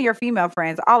your even your female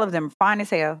friends, all of them fine as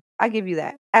hell. I give you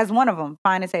that. As one of them,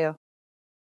 fine as hell.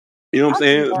 You know what I'm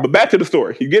saying? But back to the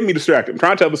story. You get me distracted. I'm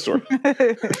trying to tell the story.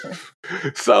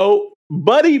 So,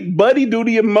 buddy do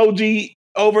the emoji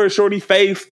over shorty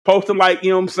face, posting like, you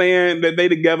know what I'm saying, that they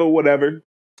together, whatever.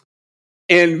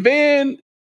 And then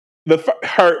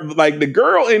the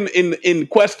girl in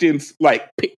questions, like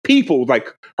people,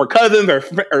 like her cousins or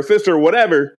her sister or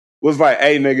whatever, was like,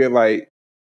 hey nigga,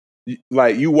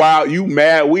 like you wild, you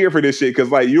mad weird for this shit,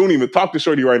 because like you don't even talk to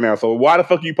shorty right now. So why the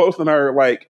fuck you posting her?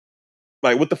 Like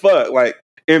what the fuck? Like,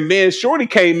 and then shorty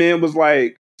came in, was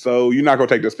like, so you're not gonna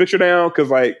take this picture down? Because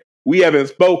like we haven't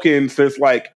spoken since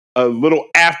like a little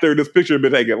after this picture had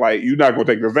been taken. Like, you're not gonna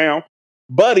take this down.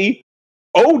 Buddy,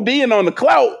 ODing on the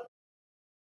clout,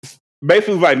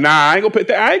 basically was like, nah, I ain't gonna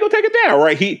take it down.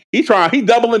 Right? He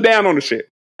doubling down on the shit.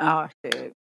 Oh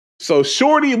shit. So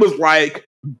shorty was like,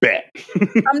 bet.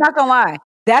 I'm not gonna lie.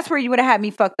 That's where you would have had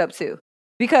me fucked up too.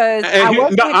 Because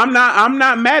I'm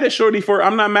not mad at shorty for,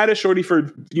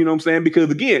 you know what I'm saying? Because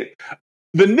again,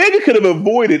 the nigga could have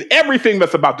avoided everything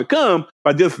that's about to come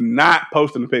by just not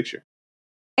posting the picture.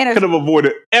 Could have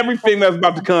avoided everything that's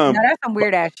about to come. Now that's some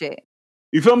weird ass shit.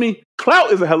 You feel me?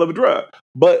 Clout is a hell of a drug.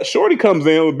 But shorty comes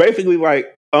in with basically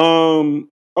like,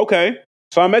 okay.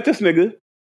 So I met this nigga.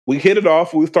 We hit it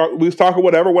off. We was talking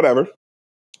whatever.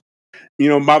 You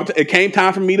know, it came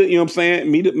time for me to, you know what I'm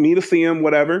saying, me to see him,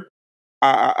 whatever.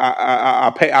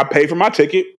 I paid for my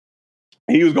ticket.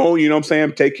 He was going, you know what I'm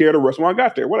saying, take care of the rest when I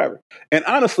got there, whatever. And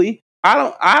honestly,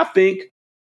 I think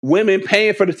women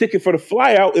paying for the ticket for the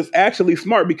fly out is actually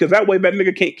smart, because that way that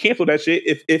nigga can't cancel that shit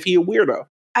if he a weirdo.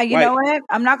 You know what?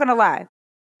 I'm not gonna lie.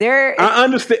 I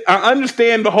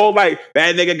understand the whole like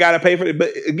that nigga gotta pay for it, but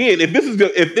again, if this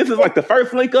is like the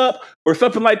first link up or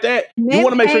something like that, you want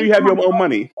to make sure you have your own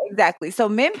money. Exactly. So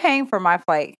men paying for my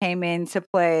flight came into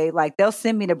play. Like, they'll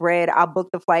send me the bread, I'll book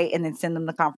the flight, and then send them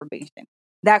the confirmation.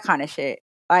 That kind of shit.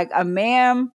 Like I've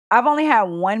only had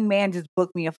one man just book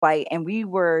me a flight, and we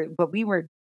were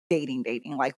dating.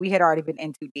 Like, we had already been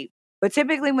in too deep. But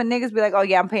typically when niggas be like, oh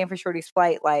yeah, I'm paying for shorty's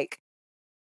flight, like,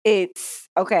 it's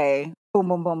okay. Boom,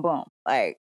 boom, boom, boom.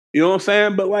 Like, you know what I'm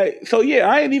saying? But like, so yeah,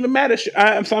 I ain't even mad at.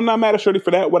 I'm not mad at shorty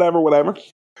for that. Whatever.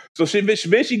 So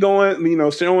she going, you know,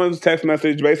 showing text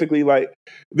message, basically like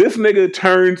this nigga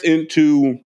turns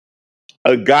into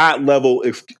a god level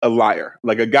a liar,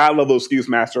 like a god level excuse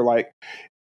master. Like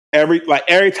every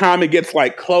time it gets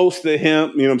like close to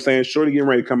him, you know what I'm saying, shorty getting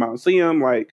ready to come out and see him,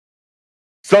 like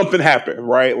something happened,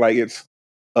 right? Like it's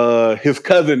his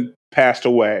cousin passed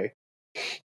away.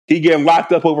 He getting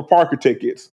locked up over Parker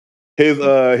tickets. His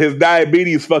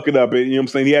diabetes fucking up, and you know what I'm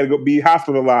saying, he had to go be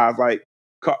hospitalized, like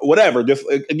whatever. Just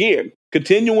again,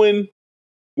 continuing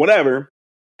whatever.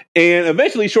 And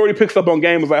eventually shorty picks up on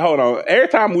game, was like, hold on, every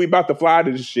time we about to fly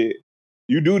to this shit,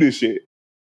 you do this shit.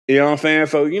 You know what I'm saying?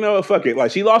 So, you know, fuck it.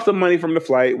 Like, she lost some money from the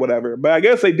flight, whatever. But I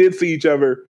guess they did see each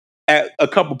other at a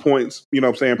couple points, you know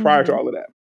what I'm saying, prior to all of that.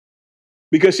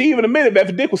 Because she even admitted that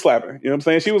the dick was slapping. You know what I'm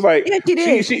saying? She was like... Yeah, she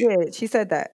did. She did. She said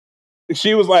that.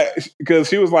 She was like... Because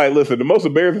she was like, listen, the most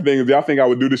embarrassing thing is y'all think I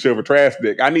would do this shit for trash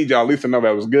dick. I need y'all at least to know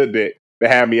that was good dick to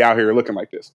have me out here looking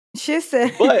like this. She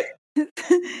said... But...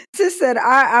 Sis said,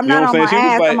 I'm not on my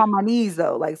ass, like, I'm on my knees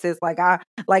though. Like, sis, like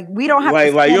we don't have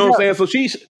to like you know what I'm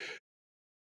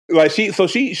saying? So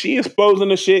she exposing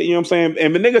the shit, you know what I'm saying?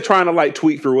 And the nigga trying to like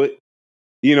tweet through it.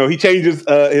 he changes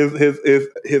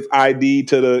his ID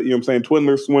to the,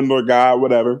 Twindler, Swindler guy,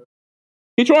 whatever.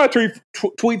 He tried to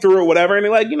tweet through it, whatever, and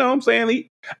they're like,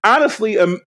 honestly,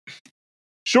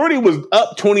 Shorty was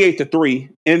up 28-3,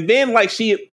 and then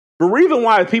the reason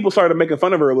why people started making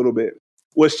fun of her a little bit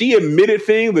was she admitted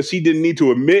things that she didn't need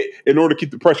to admit in order to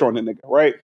keep the pressure on that nigga,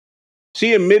 right?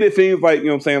 She admitted things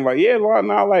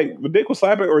the dick was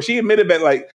slapping, or she admitted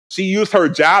that she used her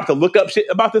job to look up shit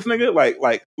about this nigga,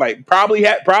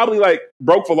 probably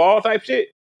broke for law type shit.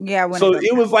 Yeah. So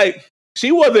it was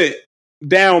she wasn't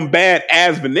down bad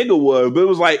as the nigga was, but it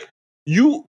was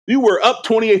you were up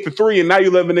 28-3, and now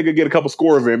you let the nigga get a couple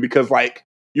scores in because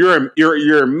you're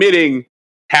admitting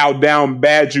how down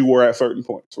bad you were at certain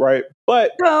points, right?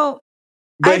 But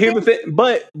here's the thing.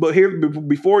 But here,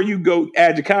 before you go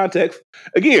add your context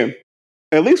again,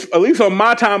 at least on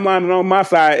my timeline and on my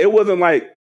side, it wasn't the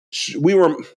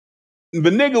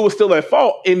nigga was still at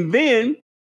fault, and then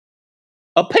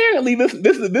apparently this is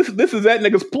that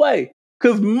nigga's play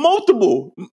because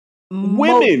multiple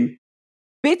women.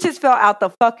 Bitches fell out the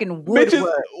fucking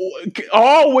woodwork.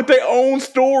 All with their own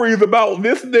stories about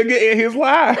this nigga and his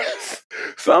lies.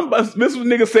 This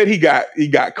nigga said he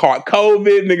got caught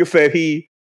COVID. Nigga said he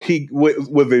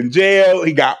was in jail.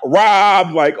 He got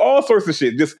robbed. All sorts of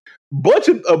shit. Just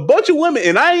a bunch of women.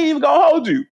 And I ain't even gonna hold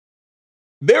you.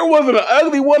 There wasn't an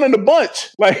ugly one in the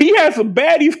bunch. He had some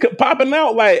baddies popping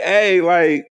out.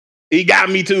 Hey, he got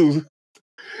me too.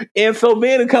 And so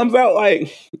then it comes out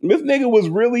this nigga was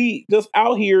really just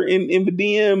out here in the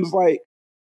DMs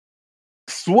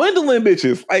swindling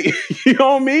bitches. You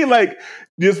know what I mean?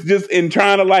 Just in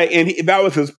trying to and that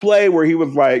was his play where he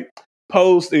was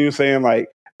post and you're saying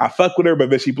I fuck with her, but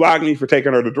then she blocked me for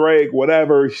taking her to Drake,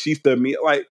 whatever. She stood me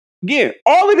again,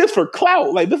 all of this for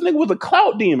clout. This nigga was a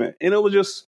clout demon. And it was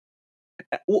just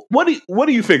what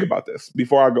do you think about this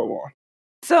before I go on?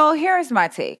 So here's my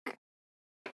take.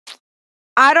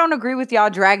 I don't agree with y'all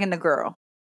dragging the girl.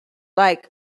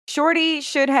 Shorty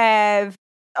should have,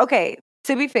 okay,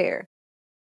 to be fair,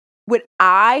 would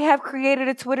I have created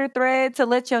a Twitter thread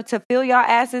to fill y'all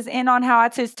asses in on how I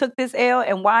just took this L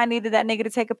and why I needed that nigga to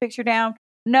take a picture down?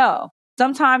 No.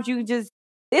 Sometimes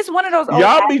it's one of those.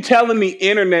 Y'all be telling the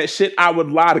internet shit I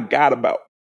would lie to God about.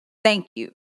 Thank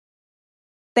you.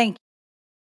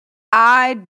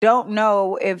 I don't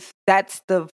know if that's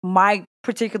my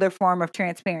particular form of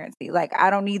transparency. I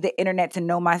don't need the internet to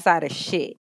know my side of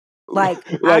shit.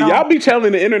 Y'all be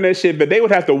telling the internet shit, but they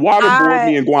would have to waterboard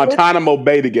me in Guantanamo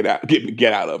Bay to get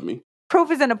out of me.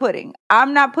 Proof is in the pudding.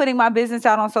 I'm not putting my business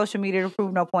out on social media to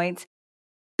prove no points.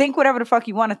 Think whatever the fuck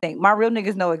you want to think. My real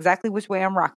niggas know exactly which way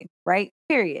I'm rocking, right?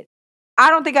 Period. I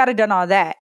don't think I'd have done all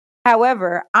that.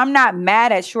 However, I'm not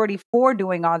mad at Shorty for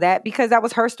doing all that because that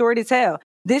was her story to tell.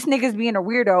 This nigga's being a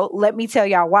weirdo. Let me tell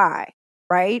y'all why,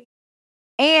 right?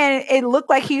 And it looked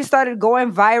like he started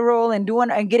going viral and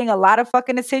getting a lot of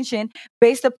fucking attention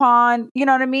based upon, you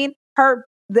know what I mean?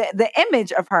 The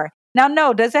image of her. Now,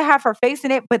 no, does it have her face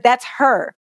in it? But that's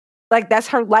her. That's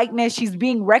her likeness. She's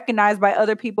being recognized by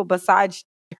other people besides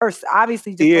her.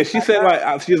 Obviously, just she said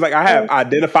I have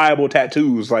identifiable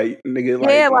tattoos.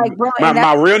 Nigga, bro,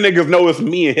 my real niggas know it's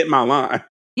me and hit my line.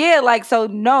 Yeah, so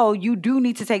no, you do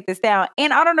need to take this down.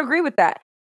 And I don't agree with that.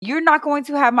 You're not going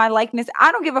to have my likeness.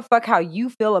 I don't give a fuck how you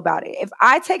feel about it. If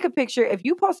I take a picture, if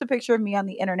you post a picture of me on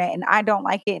the internet and I don't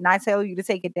like it and I tell you to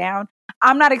take it down,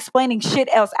 I'm not explaining shit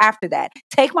else after that.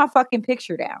 Take my fucking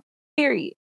picture down.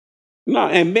 Period. No,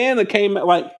 and then it came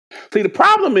see, the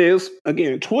problem is,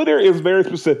 again, Twitter is very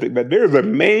specific that there's a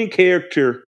main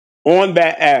character on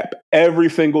that app every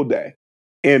single day.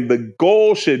 And the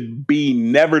goal should be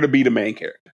never to be the main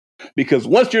character. Because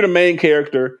once you're the main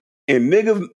character and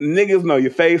niggas know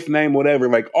your face, name,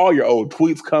 whatever, all your old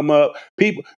tweets come up,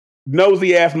 people,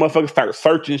 nosy ass motherfuckers start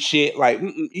searching shit.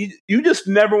 You just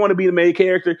never want to be the main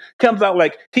character. Comes out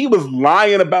he was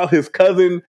lying about his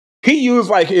cousin. He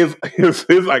used his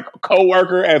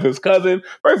coworker as his cousin.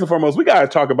 First and foremost, we gotta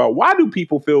talk about why do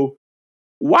people feel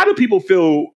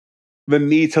the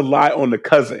need to lie on the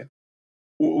cousin?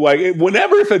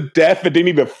 Whenever it's a death that they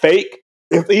need to fake,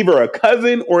 it's either a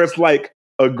cousin or it's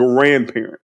a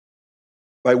grandparent.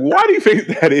 Why do you think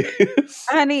that is?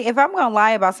 Honey, if I'm gonna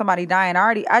lie about somebody dying,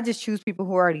 I just choose people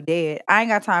who are already dead. I ain't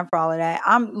got time for all of that.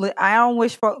 I don't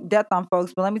wish for death on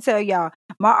folks, but let me tell y'all,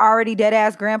 my already dead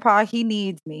ass grandpa, he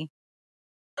needs me.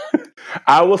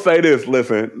 I will say this,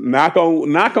 listen, knock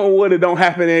on wood, it don't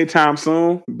happen anytime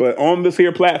soon, but on this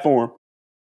here platform,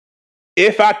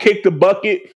 if I kick the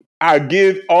bucket, I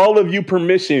give all of you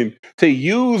permission to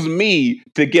use me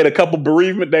to get a couple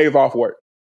bereavement days off work.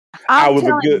 I was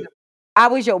a good I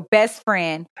was your best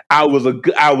friend. I was a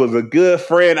good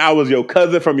friend. I was your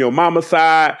cousin from your mama's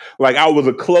side. Like I was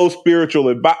a close spiritual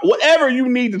advisor. Whatever you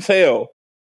need to tell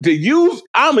to use,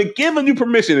 I'm giving you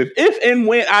permission. If and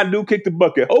when I do kick the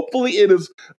bucket, hopefully it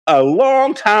is a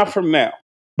long time from now.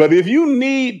 But if you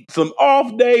need some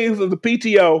off days of the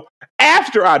PTO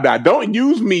after I die, don't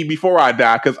use me before I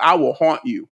die because I will haunt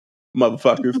you,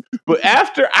 motherfuckers. But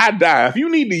after I die, if you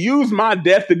need to use my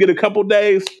death to get a couple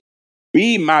days,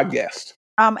 be my guest.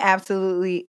 I'm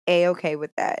absolutely A-okay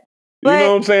with that. You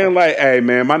know what I'm saying? Like, hey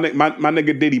man, my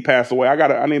nigga Diddy passed away.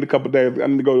 I need a couple days. I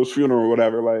need to go to his funeral or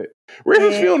whatever. Like,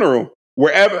 where's his funeral?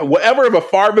 Wherever the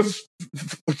farthest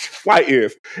flight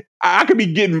is, I could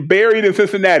be getting buried in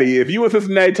Cincinnati. If you in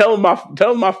Cincinnati, tell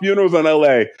them my funeral's in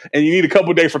LA, and you need a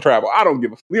couple days for travel. I don't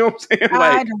give a. You know what I'm saying?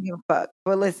 Like, I don't give a fuck.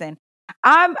 But listen,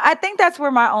 I think that's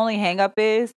where my only hang up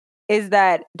is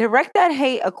that direct that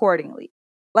hate accordingly.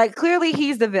 Like clearly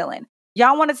he's the villain.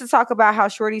 Y'all wanted to talk about how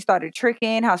Shorty started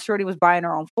tricking, how Shorty was buying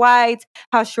her own flights,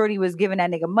 how Shorty was giving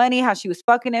that nigga money, how she was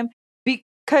fucking him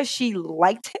because she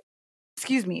liked him.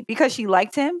 Excuse me, because she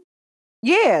liked him.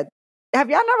 Yeah. Have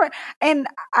y'all never? And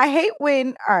I hate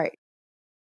when, all right,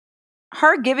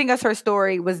 her giving us her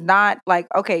story was not like,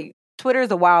 okay, Twitter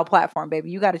is a wild platform, baby.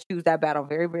 You got to choose that battle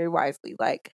very, very wisely.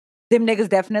 Like, them niggas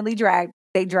definitely dragged.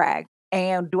 They dragged.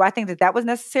 And do I think that was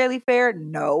necessarily fair?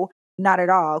 No, not at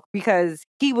all. Because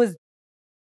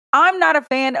I'm not a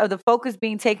fan of the focus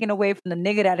being taken away from the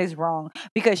nigga that is wrong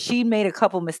because she made a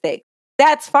couple mistakes.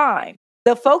 That's fine.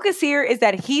 The focus here is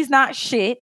that he's not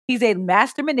shit. He's a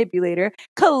master manipulator.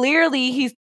 Clearly,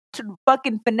 he's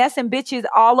fucking finessing bitches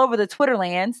all over the Twitter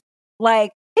lands.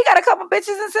 Like, he got a couple bitches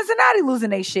in Cincinnati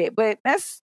losing their shit, but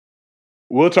that's...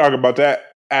 We'll talk about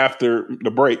that after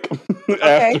the break.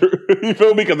 Okay. You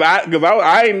feel me? Because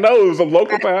I ain't know it was some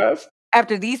local ties.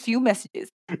 After these few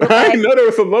messages. I didn't know there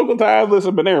was some local ties.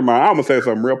 Listen, but never mind. I'm going to say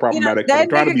something real problematic. I'm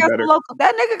trying to be better.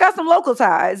 That nigga got some local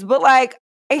ties. But like,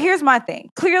 here's my thing.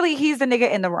 Clearly, he's the nigga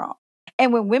in the wrong.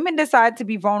 And when women decide to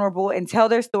be vulnerable and tell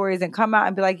their stories and come out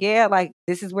and be like, yeah, like,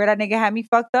 this is where that nigga had me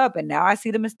fucked up. And now I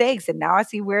see the mistakes. And now I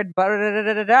see where...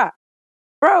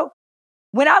 Bro,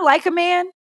 when I like a man,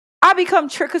 I become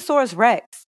Trickosaurus Rex.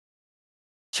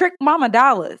 Trick Mama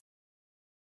Dollars.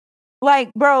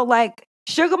 Like, bro, like...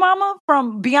 Sugar Mama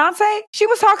from Beyonce, she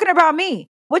was talking about me.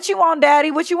 What you want, daddy?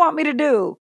 What you want me to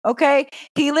do? Okay?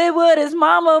 He lived with his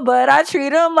mama, but I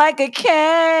treat him like a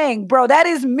king. Bro, that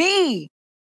is me.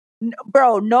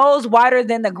 Bro, nose wider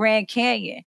than the Grand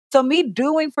Canyon. So me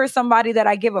doing for somebody that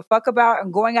I give a fuck about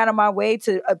and going out of my way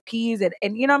to appease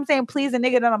and you know what I'm saying, please a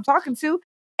nigga that I'm talking to,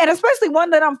 and especially one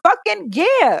that I'm fucking,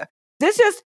 yeah. This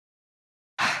just...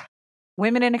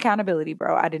 Women in accountability,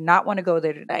 bro. I did not want to go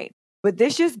there tonight. But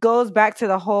this just goes back to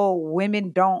the whole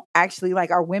women don't actually like,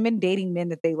 are women dating men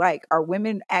that they like? Are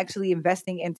women actually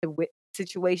investing into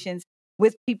situations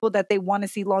with people that they want to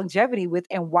see longevity with?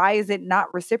 And why is it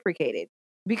not reciprocated?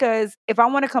 Because if I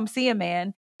want to come see a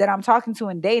man that I'm talking to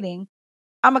and dating,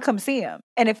 I'm going to come see him.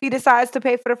 And if he decides to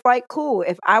pay for the flight, cool.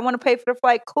 If I want to pay for the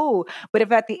flight, cool. But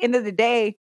if at the end of the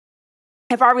day,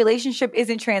 if our relationship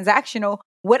isn't transactional,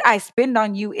 what I spend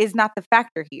on you is not the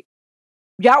factor here.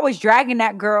 Y'all was dragging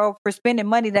that girl for spending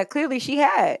money that clearly she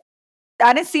had.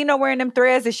 I didn't see nowhere in them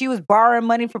threads that she was borrowing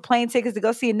money for plane tickets to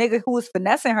go see a nigga who was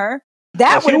finessing her.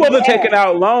 She wasn't taking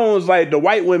out loans like the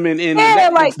white women in the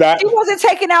Netflix like she wasn't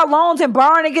taking out loans and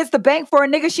borrowing against the bank for a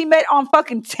nigga she met on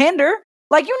fucking Tinder.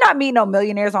 Like, you're not meeting no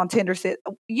millionaires on Tinder.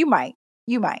 You might.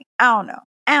 I don't know.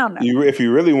 If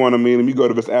you really want to meet them, you go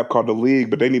to this app called The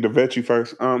League, but they need to vet you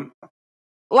first.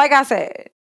 Like I said,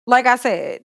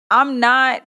 I'm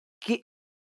not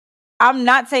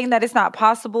saying that it's not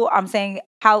possible. I'm saying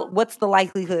what's the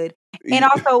likelihood? And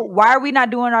also, why are we not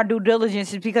doing our due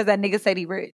diligence just because that nigga said he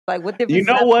rich? Like, what difference? You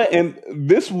know what? And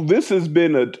this has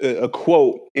been a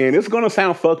quote, and it's going to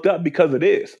sound fucked up because it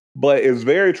is, but it's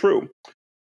very true.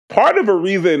 Part of the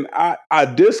reason I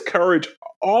discourage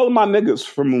all of my niggas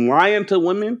from lying to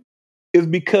women is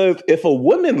because if a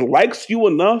woman likes you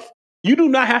enough, you do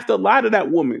not have to lie to that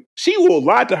woman. She will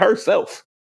lie to herself.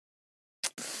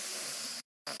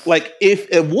 Like, if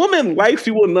a woman likes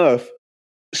you enough,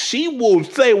 she will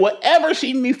say whatever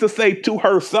she needs to say to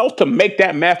herself to make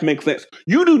that math make sense.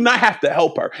 You do not have to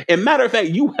help her. And matter of fact,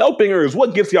 you helping her is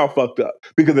what gets y'all fucked up.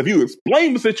 Because if you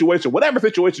explain the situation, whatever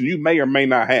situation you may or may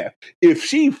not have, if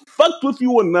she fucked with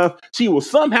you enough, she will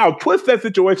somehow twist that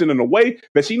situation in a way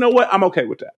that she know what? I'm okay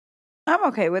with that. I'm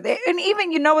okay with it. And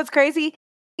even, you know what's crazy?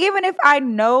 Even if I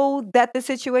know that the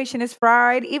situation is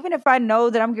fried, even if I know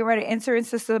that I'm getting ready to enter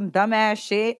into some dumbass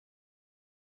shit,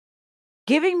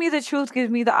 giving me the truth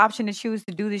gives me the option to choose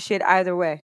to do this shit either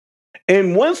way.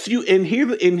 And once you and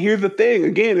here's the thing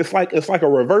again, it's like a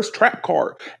reverse trap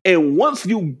card. And once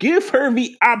you give her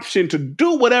the option to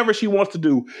do whatever she wants to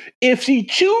do, if she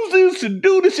chooses to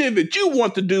do the shit that you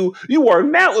want to do, you are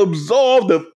now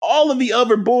absolved of all of the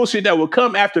other bullshit that will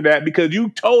come after that because you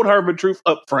told her the truth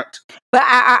up front. But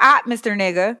Mr.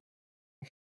 Nigga,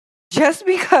 just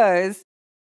because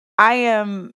I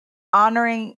am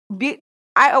honoring,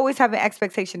 I always have an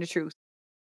expectation of truth.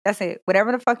 That's it.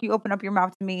 Whatever the fuck you open up your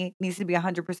mouth to me needs to be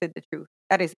 100% the truth.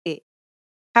 That is it.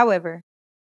 However,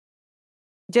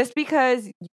 just because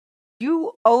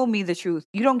you owe me the truth,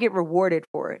 you don't get rewarded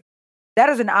for it. That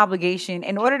is an obligation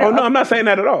in order to. Oh no, I'm not saying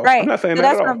that at all. Right. I'm not saying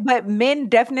that at all. But men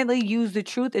definitely use the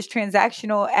truth as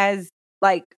transactional as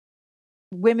like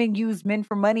women use men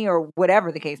for money or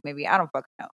whatever the case may be. I don't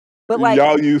fucking know. But like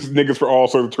y'all use niggas for all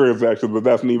sorts of transactions, but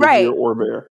that's neither here or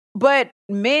there. But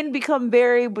men become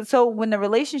very, so when the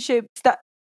relationship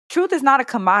truth is not a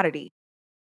commodity.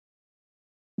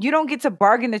 You don't get to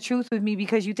bargain the truth with me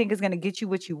because you think it's going to get you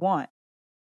what you want.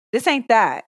 This ain't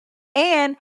that.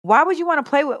 And why would you want to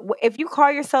play with, if you call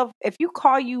yourself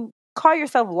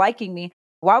liking me,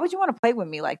 why would you want to play with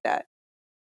me like that?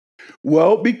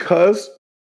 Well, because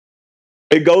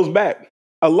it goes back.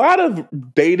 A lot of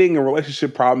dating and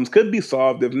relationship problems could be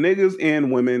solved if niggas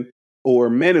and women, or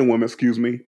men and women, excuse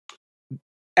me,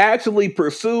 actually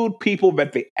pursued people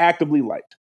that they actively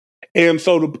liked. And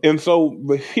so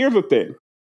here's the thing.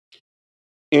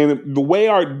 And the way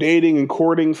our dating and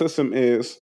courting system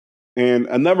is, and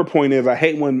another point is I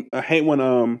hate when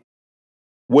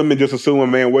women just assume a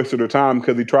man wasted their time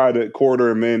because he tried to court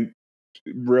her and then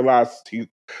realized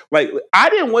I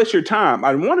didn't waste your time.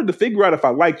 I wanted to figure out if I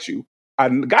liked you. I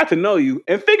got to know you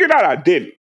and figured out I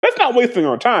didn't. That's not wasting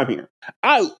our time here.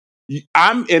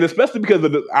 I'm and especially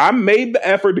because I made the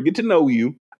effort to get to know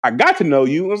you. I got to know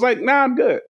you. I was like, nah, I'm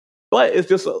good. But it's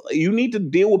just you need to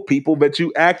deal with people that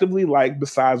you actively like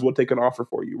besides what they can offer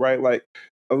for you, right? Like,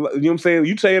 you know what I'm saying?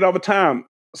 You say it all the time.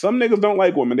 Some niggas don't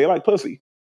like women; they like pussy,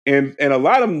 and a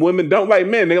lot of women don't like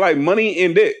men. They like money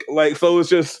and dick. Like, so it's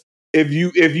just if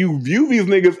you view these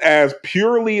niggas as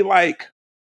purely like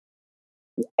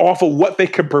off of what they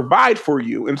can provide for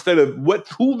you instead of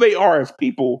who they are as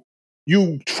people,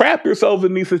 you trap yourself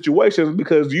in these situations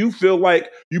because you feel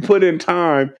like you put in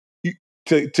time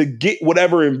to get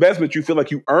whatever investment you feel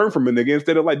like you earn from a nigga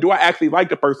instead of like, do I actually like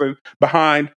the person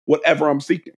behind whatever I'm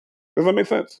seeking? Does that make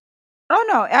sense? Oh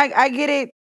no, I get it.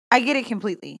 I get it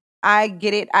completely. I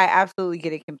get it. I absolutely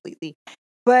get it completely.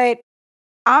 But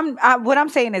what I'm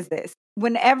saying is this: all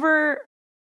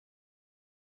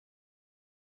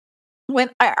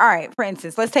right, for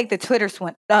instance, let's take the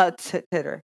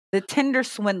the Tinder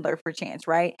swindler for chance,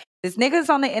 right? This nigga's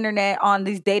on the internet on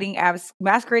these dating apps,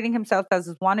 masquerading himself as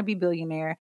this wannabe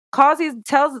billionaire,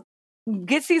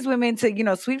 gets these women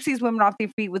to, sweeps these women off their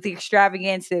feet with the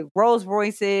extravagance of Rolls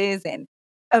Royces and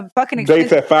fucking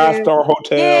dates at 5-star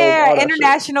hotels, yeah,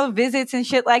 international visits and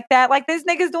shit like that. Like this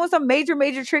nigga's doing some major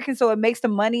trick, and so it makes the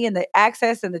money and the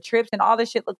access and the trips and all this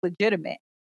shit look legitimate.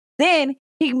 Then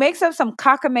he makes up some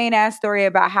cockamamie ass story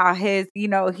about how he's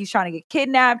trying to get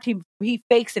kidnapped. He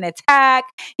fakes an attack.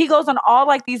 He goes on all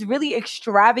like these really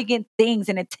extravagant things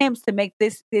and attempts to make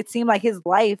it seem like his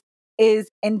life is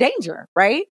in danger,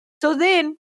 right? So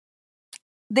then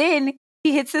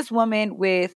he hits this woman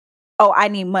with, "Oh, I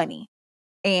need money.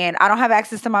 And I don't have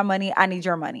access to my money. I need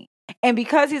your money." And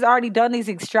because he's already done these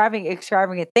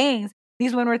extravagant things,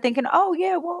 these women were thinking, "Oh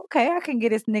yeah, well, okay, I can get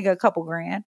this nigga a couple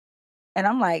grand." And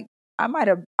I'm like, I might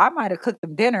have cooked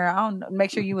them dinner. I don't know,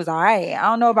 make sure you was all right. I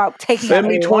don't know about taking. Send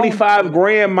me 25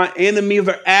 grand. My enemies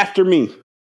are after me.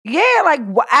 Yeah, like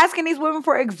asking these women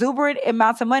for exuberant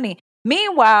amounts of money.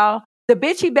 Meanwhile, the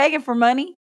bitch he begging for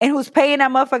money and who's paying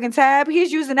that motherfucking tab,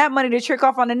 he's using that money to trick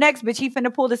off on the next bitch he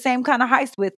finna pull the same kind of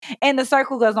heist with. And the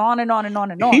circle goes on and on and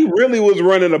on and on. He really was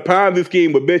running a Ponzi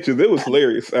scheme with bitches. It was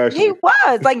hilarious, actually. He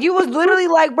was. Like, you was literally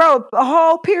like, bro, a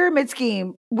whole pyramid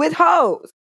scheme with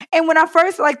hoes. And when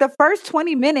the first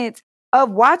 20 minutes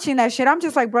of watching that shit, I'm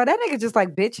just like, bro, that nigga just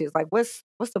like bitches. Like, what's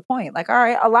the point? Like, all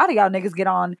right, a lot of y'all niggas get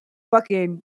on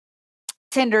fucking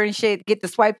Tinder and shit, get to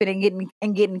swiping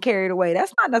and getting carried away.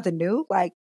 That's not nothing new.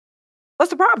 Like,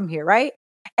 what's the problem here, right?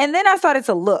 And then I started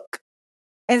to look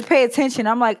and pay attention.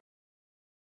 I'm like,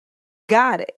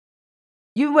 got it.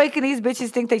 You making these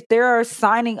bitches think that they're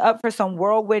signing up for some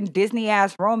whirlwind Disney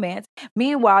ass romance.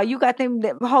 Meanwhile, you got them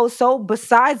hoes so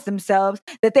besides themselves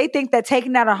that they think that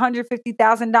taking out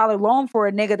 $150,000 loan for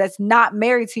a nigga that's not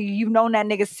married to you, you've known that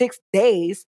nigga 6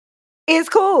 days, is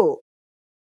cool.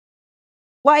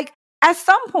 Like, at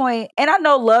some point, and I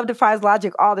know love defies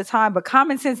logic all the time, but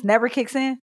common sense never kicks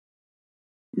in.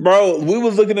 Bro, we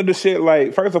was looking at the shit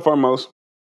like first and foremost,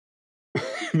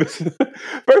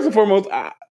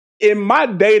 in my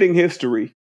dating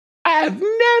history, I've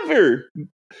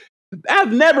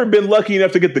never been lucky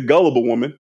enough to get the gullible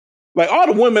woman. Like all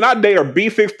the women I date are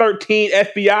B613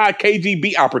 FBI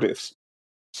KGB operatives,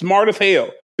 smart as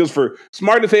hell. Just for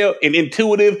smart as hell and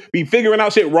intuitive, be figuring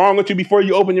out shit wrong with you before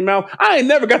you open your mouth. I ain't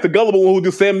never got the gullible one who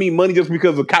just send me money just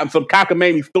because of some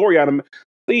cockamamie story out of me.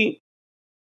 See,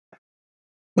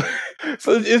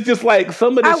 so it's just like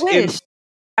some of this.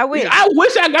 I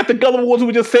wish I got the gullible ones who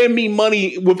would just send me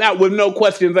money with no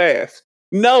questions asked.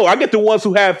 No, I get the ones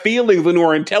who have feelings and who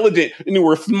are intelligent and who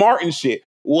are smart and shit.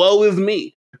 Woe is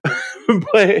me.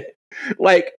 But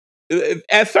like at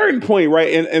a certain point,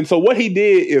 right? And so what he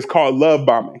did is called love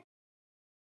bombing.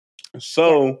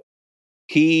 So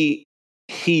he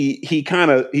hits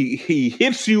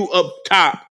you up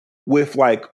top with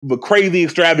like the crazy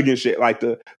extravagant shit, like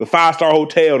the 5-star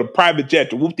hotel, the private jet,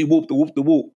 the whoop de whoop, the whoop de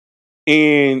whoop.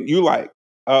 And you like,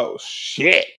 oh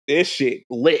shit, this shit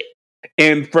lit.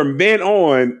 And from then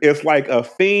on, it's like a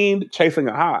fiend chasing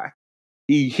a high.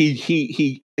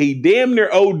 He damn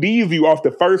near ODs you off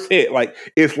the first hit. Like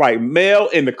it's like Mel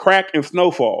and the Crack and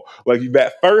Snowfall. Like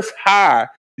that first high,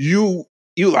 you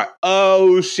like,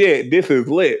 oh shit, this is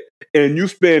lit. And you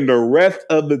spend the rest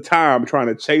of the time trying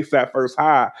to chase that first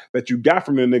high that you got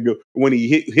from the nigga when he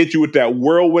hit you with that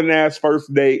whirlwind ass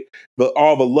first date,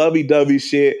 all the lovey dovey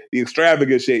shit, the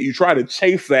extravagant shit. You try to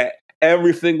chase that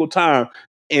every single time.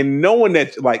 And knowing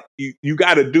that, like, you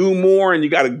got to do more and you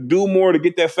got to do more to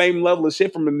get that same level of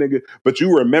shit from the nigga, but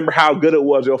you remember how good it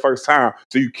was your first time.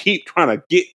 So you keep trying to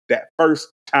get that first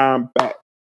time back.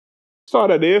 That's all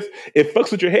that is. It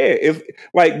fucks with your head. It's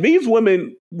like these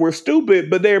women were stupid,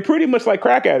 but they're pretty much like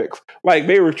crack addicts. Like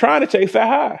they were trying to chase that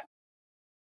high.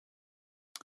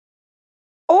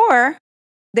 Or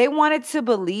they wanted to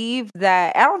believe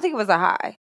that, I don't think it was a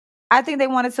high. I think they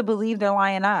wanted to believe they're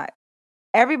lying eyed.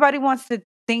 Everybody wants to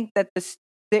think that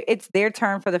it's their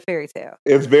turn for the fairy tale.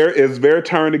 It's their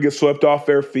turn to get swept off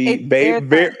their feet.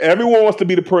 Everyone wants to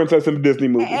be the princess in the Disney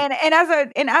movie. And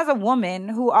as a woman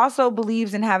who also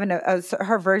believes in having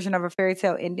her version of a fairy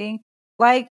tale ending,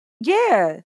 like,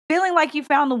 yeah, feeling like you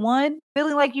found the one,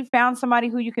 feeling like you found somebody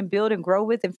who you can build and grow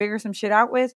with and figure some shit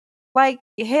out with, like,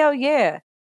 hell yeah,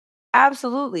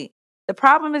 absolutely. The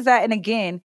problem is that, and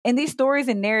again, in these stories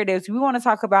and narratives, we want to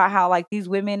talk about how like these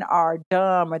women are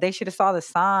dumb or they should have saw the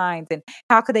signs and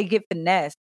how could they get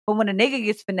finessed. But when a nigga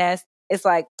gets finessed, it's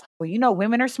like, well, you know,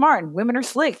 women are smart and women are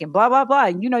slick and blah, blah, blah.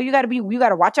 And you know, you got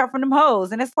to watch out for them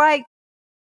hoes. And it's like,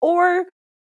 or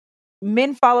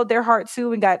men followed their heart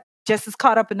too and got just as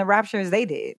caught up in the rapture as they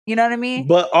did. You know what I mean?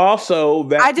 But also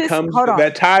that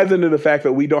ties into the fact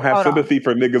that we don't have sympathy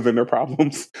for niggas and their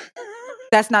problems.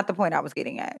 That's not the point I was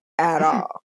getting at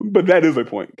all. But that is a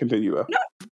point. Continue though. No,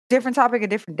 different topic, a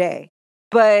different day.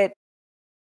 But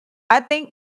I think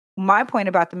my point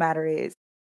about the matter is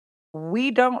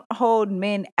we don't hold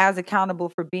men as accountable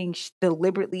for being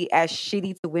deliberately as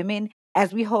shitty to women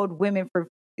as we hold women for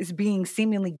being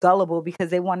seemingly gullible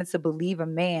because they wanted to believe a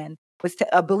man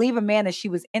that she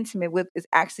was intimate with is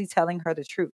actually telling her the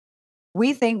truth.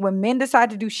 We think when men decide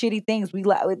to do shitty things, we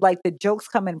like the jokes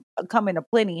come in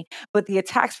aplenty, but the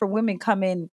attacks for women come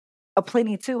in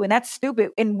aplenty too, and that's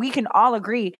stupid. And we can all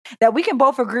agree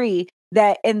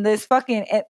that in this fucking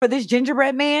for this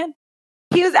gingerbread man,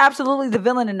 he was absolutely the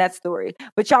villain in that story.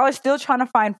 But y'all are still trying to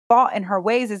find fault in her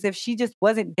ways as if she just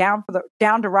wasn't down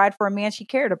to ride for a man she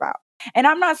cared about. And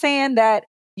I'm not saying that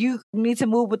you need to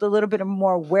move with a little bit of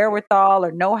more wherewithal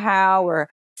or know-how or,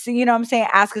 so, you know what I'm saying,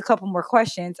 ask a couple more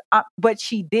questions. But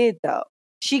she did, though.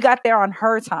 She got there on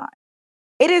her time.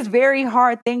 It is a very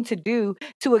hard thing to do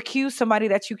to accuse somebody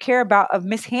that you care about of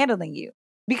mishandling you.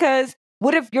 Because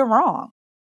what if you're wrong?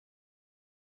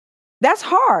 That's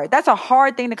hard. That's a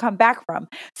hard thing to come back from.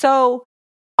 So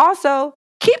also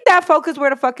keep that focus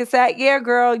where the fuck it's at. Yeah,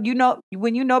 girl, you know,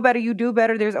 when you know better, you do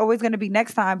better. There's always going to be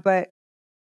next time. But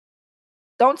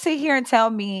don't sit here and tell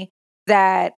me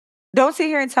that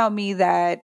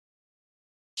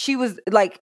she was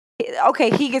like, okay,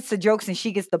 he gets the jokes and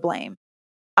she gets the blame.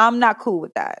 I'm not cool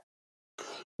with that.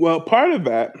 Well, part of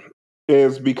that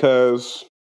is because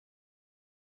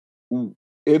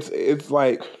it's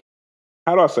like,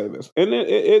 how do I say this? And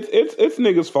it's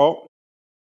niggas' fault,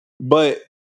 but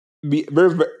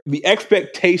there's the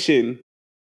expectation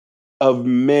of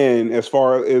men as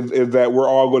far as is that we're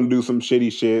all going to do some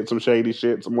shitty shit, some shady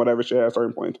shit, some whatever shit at a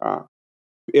certain point in time.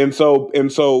 And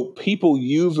so people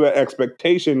use that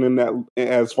expectation in that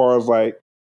as far as like,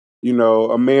 you know,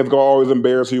 a man's gonna always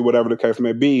embarrass you, whatever the case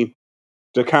may be,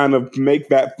 to kind of make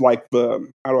that like the,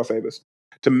 how do I say this?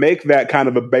 to make that kind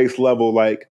of a base level,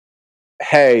 like,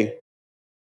 hey,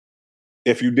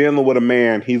 if you're dealing with a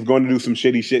man, he's going to do some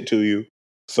shitty shit to you,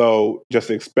 so just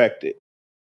expect it.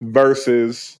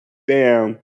 Versus,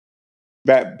 damn,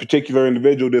 that particular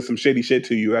individual did some shitty shit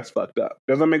to you. That's fucked up.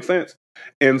 Does that make sense?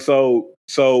 And so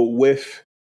with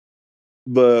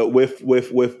the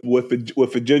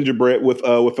gingerbread with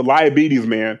the diabetes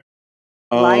man,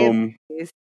 Liabilities.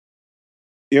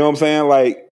 you know what I'm saying?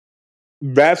 Like,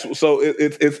 that's so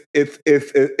it's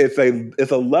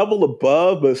a level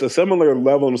above, but it's a similar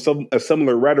level and a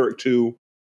similar rhetoric to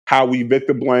how we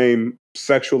victim blame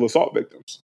sexual assault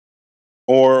victims,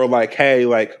 or like, hey,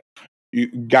 like, you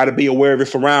got to be aware of your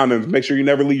surroundings. Make sure you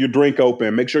never leave your drink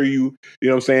open. Make sure you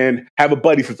know what I'm saying, have a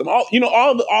buddy system.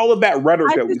 All of that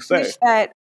rhetoric that we just say. wish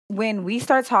that when we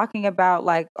start talking about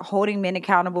like holding men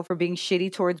accountable for being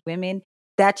shitty towards women,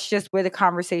 that's just where the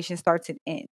conversation starts and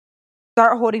ends.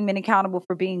 Start holding men accountable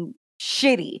for being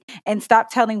shitty and stop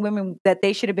telling women that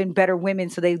they should have been better women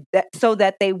so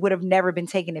that they would have never been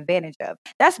taken advantage of.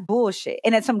 That's bullshit.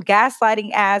 And it's some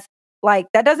gaslighting ass, like,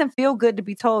 that doesn't feel good to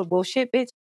be told, well, shit, bitch,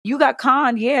 you got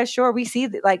conned. Yeah, sure. We see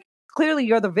that. Like, clearly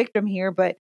you're the victim here,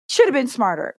 but should have been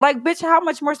smarter. Like, bitch, how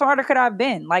much more smarter could I have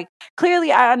been? Like,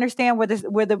 clearly I understand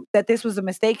that this was a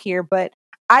mistake here, but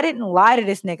I didn't lie to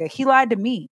this nigga. He lied to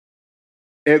me.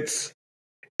 It's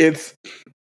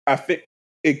I think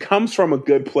it comes from a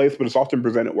good place, but it's often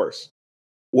presented worse.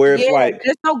 Where it's like,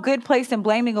 there's no good place in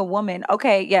blaming a woman.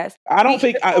 Okay, yes. I don't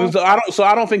think I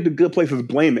don't think the good place is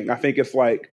blaming. I think it's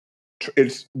like,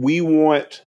 we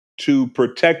want to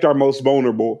protect our most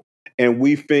vulnerable, and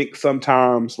we think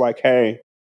sometimes like, hey,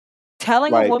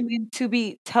 telling a woman to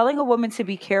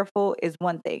be careful is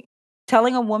one thing.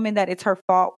 Telling a woman that it's her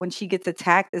fault when she gets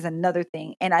attacked is another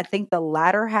thing. And I think the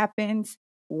latter happens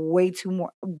way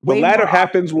more. The latter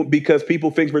happens because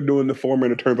people think we're doing the former,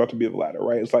 and it turns out to be the latter,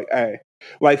 right? It's like, hey,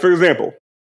 like, for example,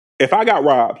 if I got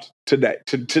robbed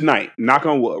tonight, knock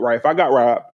on wood, right? If I got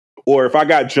robbed, or if I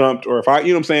got jumped, or if you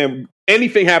know what I'm saying,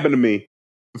 anything happened to me,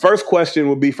 the first question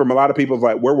would be from a lot of people is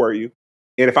like, where were you?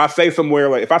 And if I say somewhere,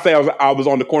 like, if I say I was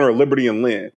on the corner of Liberty and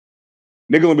Lynn,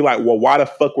 niggas gonna be like, well, why the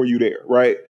fuck were you there,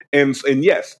 right? And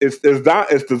yes, it's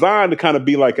designed to kind of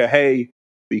be like a, hey,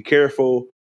 be careful.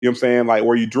 You know what I'm saying? Like,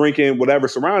 were you drinking, whatever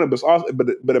surrounding,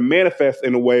 but it manifests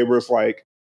in a way where it's like,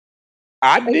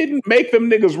 I didn't make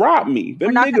them niggas rob me.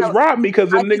 Them niggas robbed me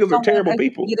because them niggas are terrible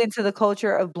people. Get into the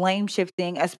culture of blame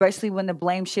shifting, especially when the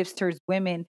blame shifts towards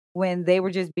women when they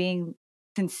were just being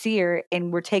sincere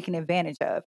and were taken advantage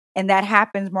of. And that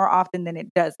happens more often than it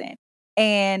doesn't.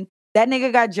 And that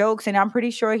nigga got jokes, and I'm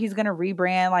pretty sure he's gonna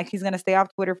rebrand. Like, he's gonna stay off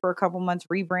Twitter for a couple months,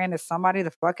 rebrand as somebody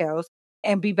the fuck else,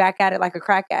 and be back at it like a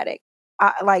crack addict.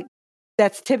 Like,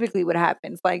 that's typically what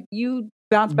happens. Like, you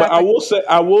bounce back. But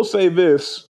I will say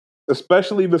this,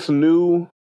 especially this new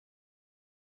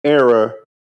era,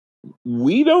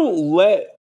 we don't let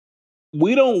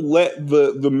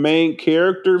the main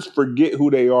characters forget who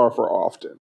they are for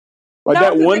often. Like,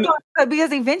 that one,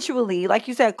 because eventually, like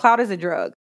you said, clout is a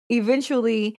drug.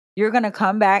 Eventually, you're gonna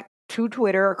come back to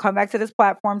Twitter or come back to this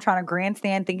platform trying to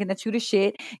grandstand, thinking that you the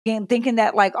shit, and thinking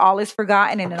that like all is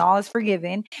forgotten and all is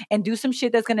forgiven, and do some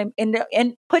shit that's gonna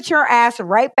and put your ass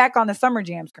right back on the Summer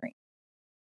Jam screen.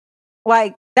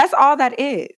 Like, that's all that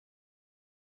is.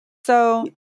 So,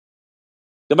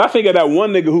 if I think of that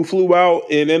one nigga who flew out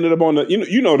and ended up on the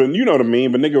you know the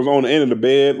meme, but nigga was on the end of the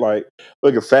bed, like,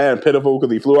 looking sad and pitiful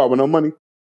because he flew out with no money.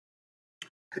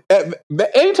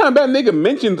 Anytime that nigga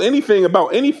mentions anything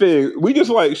about anything, we just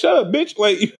like, shut up, bitch.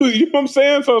 Like, you know what I'm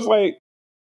saying? So it's like,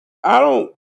 I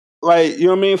don't, like, you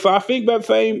know what I mean? So I think that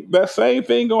same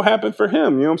thing gonna happen for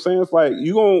him. You know what I'm saying? It's like,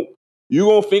 you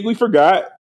gonna think we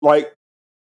forgot. Like,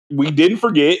 we didn't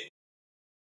forget.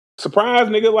 Surprise,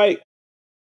 nigga.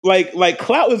 Like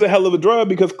clout is a hell of a drug,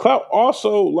 because clout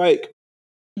also, like,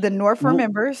 the North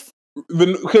remembers.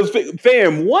 Because,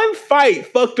 fam, one fight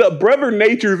fucked up Brother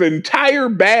Nature's entire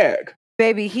bag.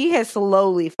 Baby, he has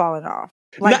slowly fallen off.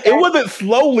 Like, it wasn't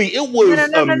slowly; it was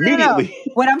immediately.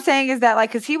 No. What I'm saying is that,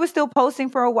 like, because he was still posting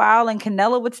for a while, and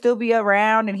Canelo would still be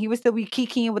around, and he would still be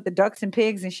kikiing with the ducks and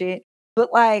pigs and shit.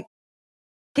 But like,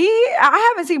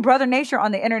 I haven't seen Brother Nature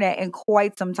on the internet in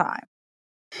quite some time.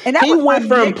 And that he went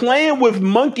from playing with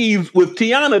monkeys with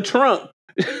Tiana Trump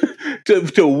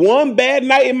to one bad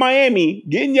night in Miami,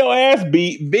 getting your ass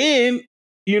beat, then,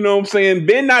 you know what I'm saying,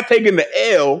 then not taking the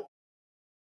L.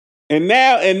 And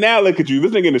now look at you.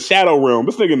 This nigga in the shadow realm.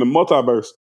 This nigga in the multiverse.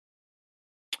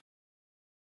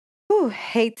 Ooh,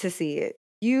 hate to see it.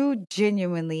 You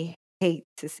genuinely hate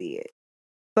to see it.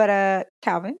 But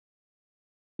Calvin?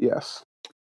 Yes.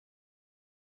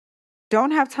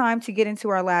 don't have time to get into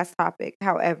our last topic.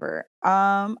 However,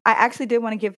 I actually did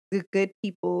want to give the good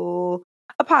people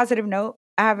a positive note.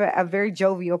 I have a very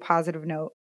jovial positive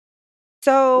note.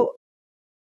 So,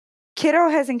 Kiddo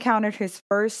has encountered his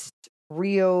first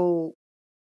real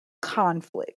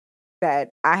conflict that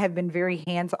I have been very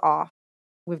hands off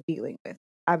with dealing with.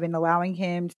 I've been allowing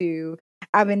him to.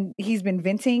 He's been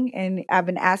venting, and I've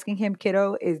been asking him,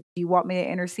 Kiddo, do you want me to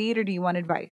intercede or do you want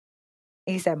advice?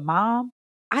 And he said, Mom,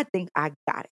 I think I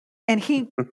got it. And he,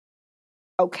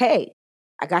 okay,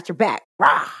 I got your back.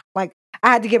 Rah! Like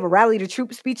I had to give a rally to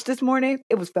troop speech this morning.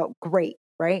 It was felt great,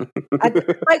 right?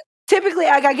 Like typically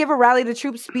I got to give a rally to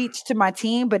troop speech to my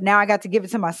team, but now I got to give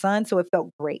it to my son, so it felt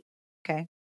great. Okay.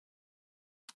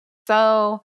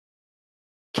 So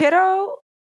Kiddo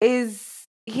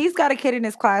he's got a kid in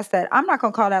his class that I'm not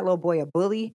gonna call that little boy a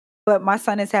bully, but my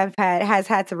son has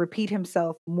had to repeat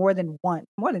himself more than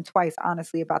twice,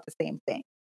 honestly, about the same thing.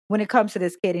 When it comes to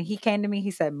this kid, and he came to me,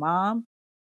 he said, Mom,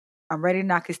 I'm ready to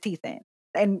knock his teeth in.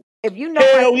 And if you know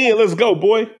Hell yeah, let's go,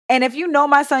 boy. And if you know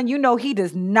my son, you know he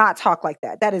does not talk like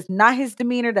that. That is not his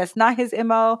demeanor. That's not his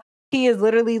MO. He is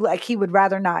literally like he would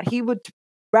rather not. He would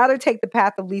rather take the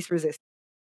path of least resistance.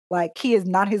 Like he is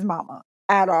not his mama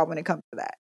at all when it comes to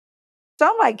that. So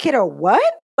I'm like, Kiddo,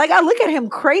 what? Like I look at him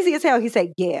crazy as hell. He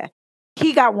said, yeah,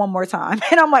 he got one more time.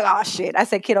 And I'm like, oh shit. I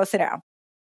said, Kiddo, sit down.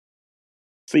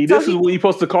 See, this is what you're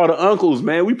supposed to call the uncles,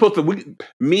 man. We supposed to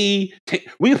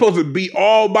be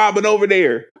all bobbing over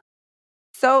there.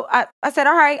 So I said,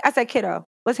 all right. I said, Kiddo,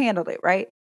 let's handle it, right?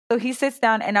 So he sits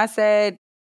down and I said,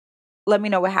 let me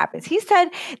know what happens. He said,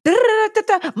 Ma, blah,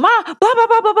 blah,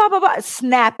 blah, blah, blah, blah, blah,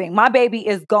 snapping. My baby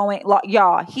is going,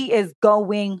 y'all, he is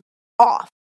going off,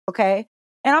 okay?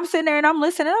 And I'm sitting there and I'm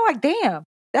listening. I'm like, damn,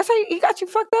 that's how he got you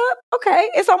fucked up? Okay.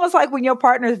 It's almost like when your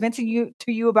partner is venting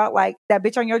to you about like that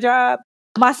bitch on your job.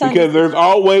 My son, because there's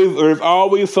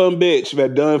always some bitch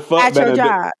that done fuck at your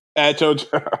job. At your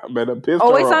job.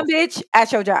 Always some bitch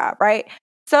at your job, right?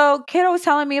 So Kiddo was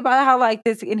telling me about how like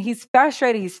this, and he's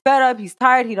frustrated, he's fed up, he's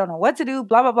tired, he don't know what to do,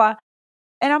 blah, blah, blah.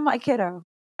 And I'm like, Kiddo,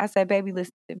 I said, baby,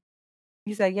 listen to me.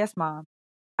 He said, yes, Mom.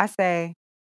 I say,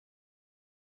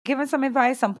 give him some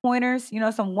advice, some pointers,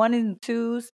 some 1 and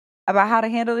 2s about how to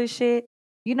handle this shit.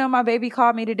 My baby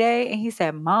called me today and he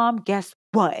said, Mom, guess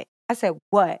what? I said,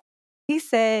 what? He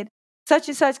said, such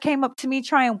and such came up to me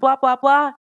trying blah, blah,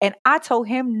 blah. And I told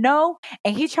him no.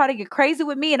 And he tried to get crazy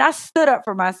with me. And I stood up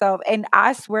for myself. And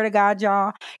I swear to God,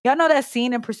 y'all know that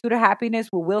scene in Pursuit of Happiness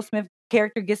where Will Smith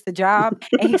character gets the job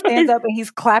and he stands up and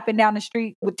he's clapping down the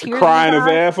street with tears, crying his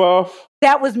ass off?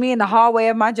 That was me in the hallway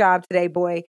of my job today,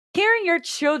 boy. Hearing your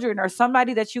children or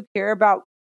somebody that you care about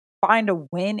find a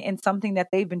win in something that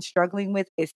they've been struggling with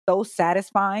is so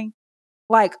satisfying.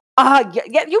 Like,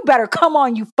 yeah, you better come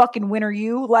on, you fucking winner,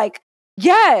 you. Like,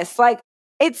 yes, like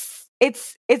it's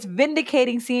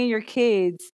vindicating seeing your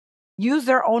kids use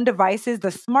their own devices,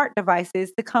 the smart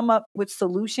devices, to come up with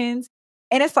solutions.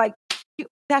 And it's like,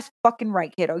 that's fucking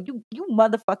right, kiddo. You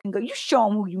motherfucking go. You show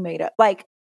them who you made up. Like,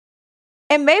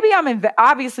 and maybe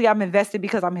obviously I'm invested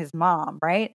because I'm his mom,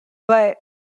 right? But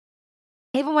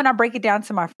even when I break it down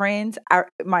to my friends,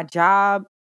 my job,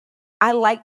 I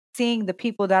like seeing the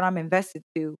people that I'm invested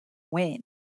to win,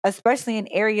 especially in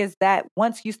areas that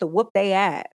once used to whoop they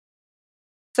ass.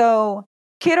 So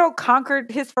Kiddo conquered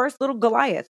his first little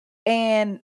Goliath,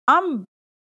 and I'm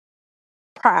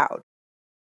proud.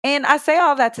 And I say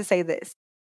all that to say this.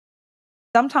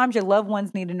 Sometimes your loved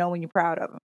ones need to know when you're proud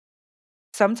of them.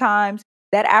 Sometimes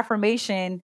that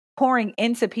affirmation pouring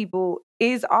into people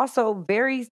is also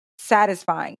very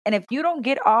satisfying. And if you don't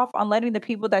get off on letting the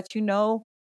people that you know,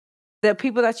 the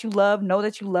people that you love, know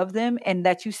that you love them and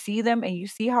that you see them and you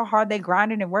see how hard they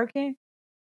grinding and working,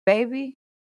 baby,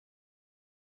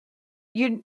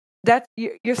 you're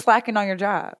slacking on your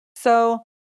job. So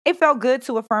it felt good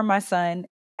to affirm my son,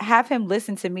 have him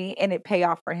listen to me, and it pay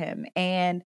off for him.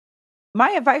 And my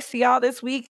advice to y'all this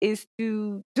week is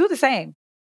to do the same.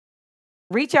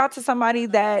 Reach out to somebody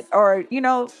that, or,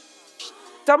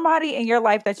 somebody in your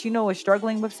life that you know is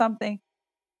struggling with something.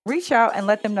 Reach out and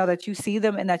let them know that you see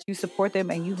them and that you support them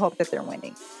and you hope that they're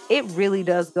winning. It really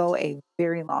does go a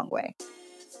very long way.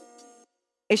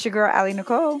 It's your girl, Allie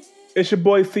Nicole. It's your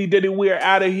boy, C. Diddy. We are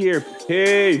out of here.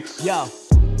 Peace. Yo,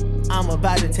 I'm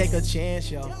about to take a chance,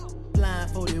 yo.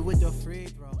 Blindfolded with the free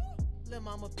throw. Lil'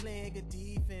 mama playing good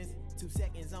defense. 2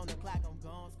 seconds on the clock, I'm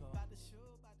gone. About to shoot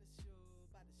my shot.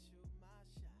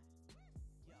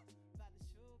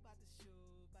 Yo, about to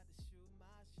shoot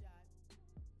my shot.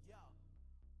 Yo,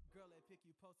 girl, that pic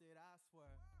you posted, I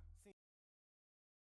swear.